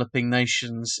developing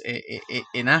nations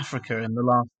in Africa in the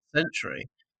last century.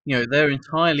 They're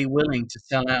entirely willing to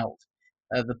sell out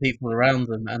the people around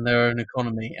them and their own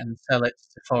economy and sell it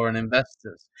to foreign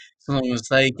investors, so long as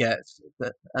they get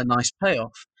a nice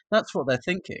payoff. That's what they're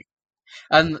thinking.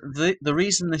 And the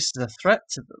reason this is a threat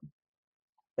to them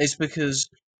is because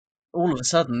all of a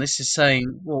sudden this is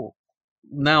saying, well,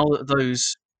 now that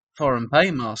those foreign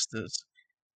paymasters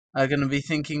are going to be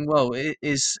thinking, well,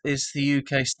 is the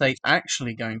UK state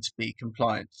actually going to be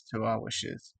compliant to our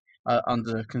wishes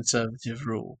under Conservative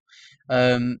rule?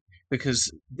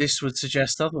 Because this would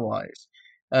suggest otherwise.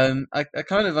 I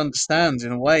kind of understand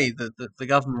in a way that the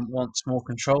government wants more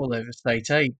control over state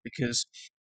aid, because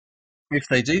if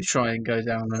they do try and go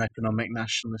down an economic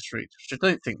nationalist route, which I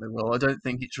don't think they will, I don't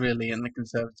think it's really in the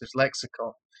Conservatives'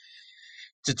 lexicon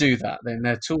to do that in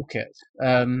their toolkit.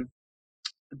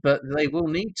 But they will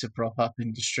need to prop up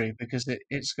industry because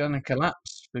it's going to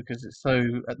collapse, because it's so,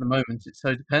 at the moment, it's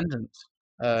so dependent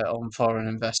on foreign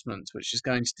investment, which is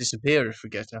going to disappear if we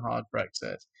get a hard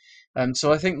Brexit.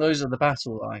 So I think those are the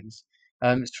battle lines.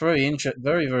 It's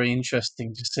very, very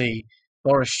interesting to see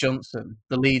Boris Johnson,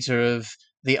 the leader of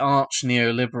the arch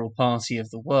neoliberal party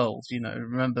of the world.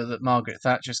 Remember that Margaret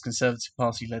Thatcher's Conservative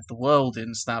Party led the world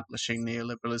in establishing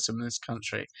neoliberalism in this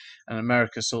country, and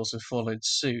America sort of followed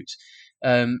suit.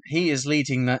 He is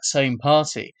leading that same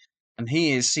party, and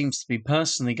he seems to be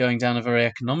personally going down a very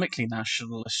economically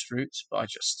nationalist route by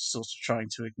just sort of trying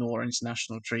to ignore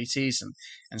international treaties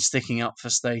and sticking up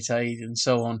for state aid and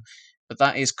so on. But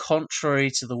that is contrary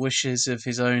to the wishes of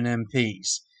his own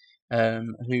MPs,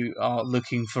 who are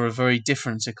looking for a very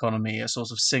different economy, a sort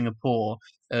of Singapore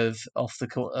off the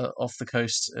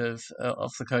coast of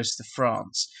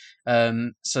France.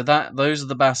 So those are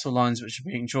the battle lines which are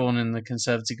being drawn in the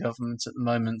Conservative government at the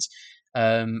moment,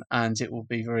 and it will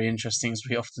be very interesting, as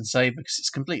we often say, because it's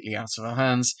completely out of our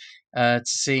hands, to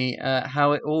see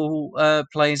how it all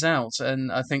plays out.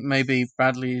 And I think maybe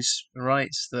Bradley's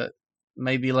right that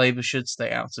maybe Labour should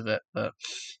stay out of it, but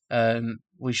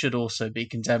we should also be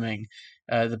condemning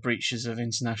the breaches of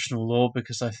international law,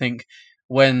 because I think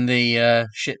when the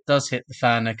shit does hit the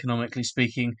fan, economically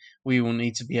speaking, we will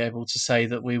need to be able to say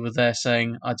that we were there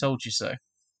saying, I told you so.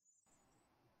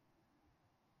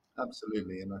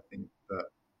 Absolutely, and I think that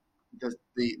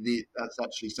that's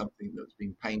actually something that's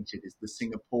been painted as the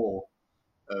Singapore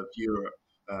of Europe,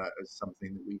 as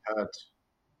something that we heard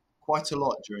quite a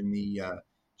lot during the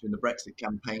Brexit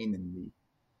campaign in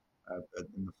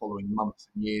the following months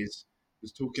and years.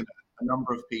 Was talking a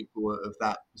number of people of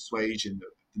that persuasion,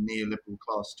 of the neoliberal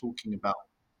class, talking about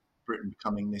Britain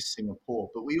becoming this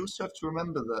Singapore. But we also have to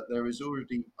remember that there is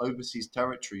already overseas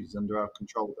territories under our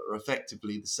control that are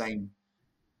effectively the same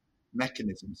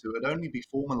mechanism. So it would only be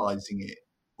formalising it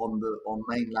on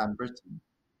mainland Britain.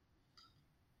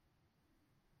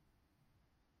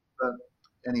 But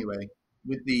anyway,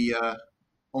 with the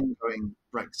ongoing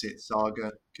Brexit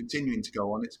saga continuing to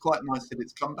go on, it's quite nice that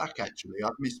it's come back. Actually,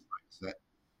 I've missed Brexit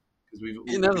because we've.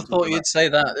 You never thought you'd say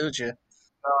that, did you?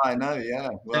 Oh, I know, yeah.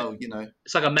 Well,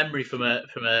 it's like a memory from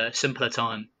a simpler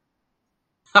time.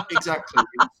 Exactly.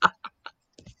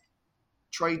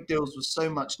 Trade deals were so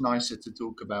much nicer to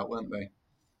talk about, weren't they?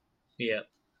 Yeah.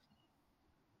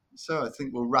 So I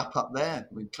think we'll wrap up there.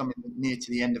 We're coming near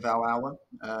to the end of our hour.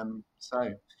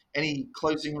 So, any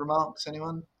closing remarks,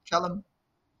 anyone? Callum?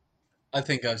 I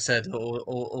think I've said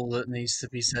all that needs to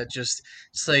be said. Just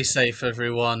stay safe,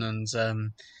 everyone, and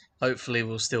hopefully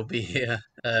we'll still be here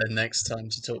next time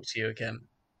to talk to you again.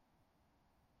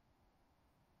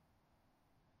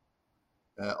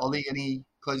 Ollie, any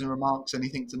closing remarks?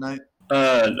 Anything to note?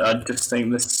 I just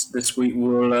think this week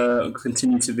will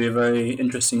continue to be a very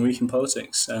interesting week in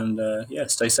politics, and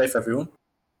stay safe, everyone.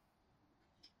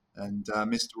 And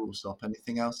Mr. Allsop,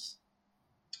 anything else?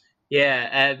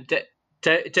 Yeah,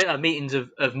 don't have meetings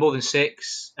of more than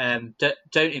 6.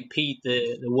 Don't impede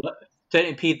don't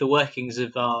impede the workings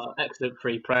of our excellent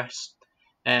free press,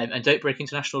 and don't break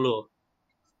international law.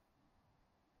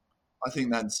 I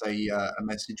think that's a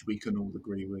message we can all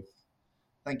agree with.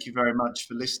 Thank you very much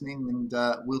for listening, and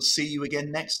we'll see you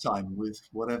again next time with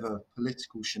whatever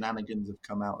political shenanigans have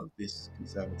come out of this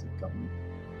Conservative government.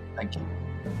 Thank you.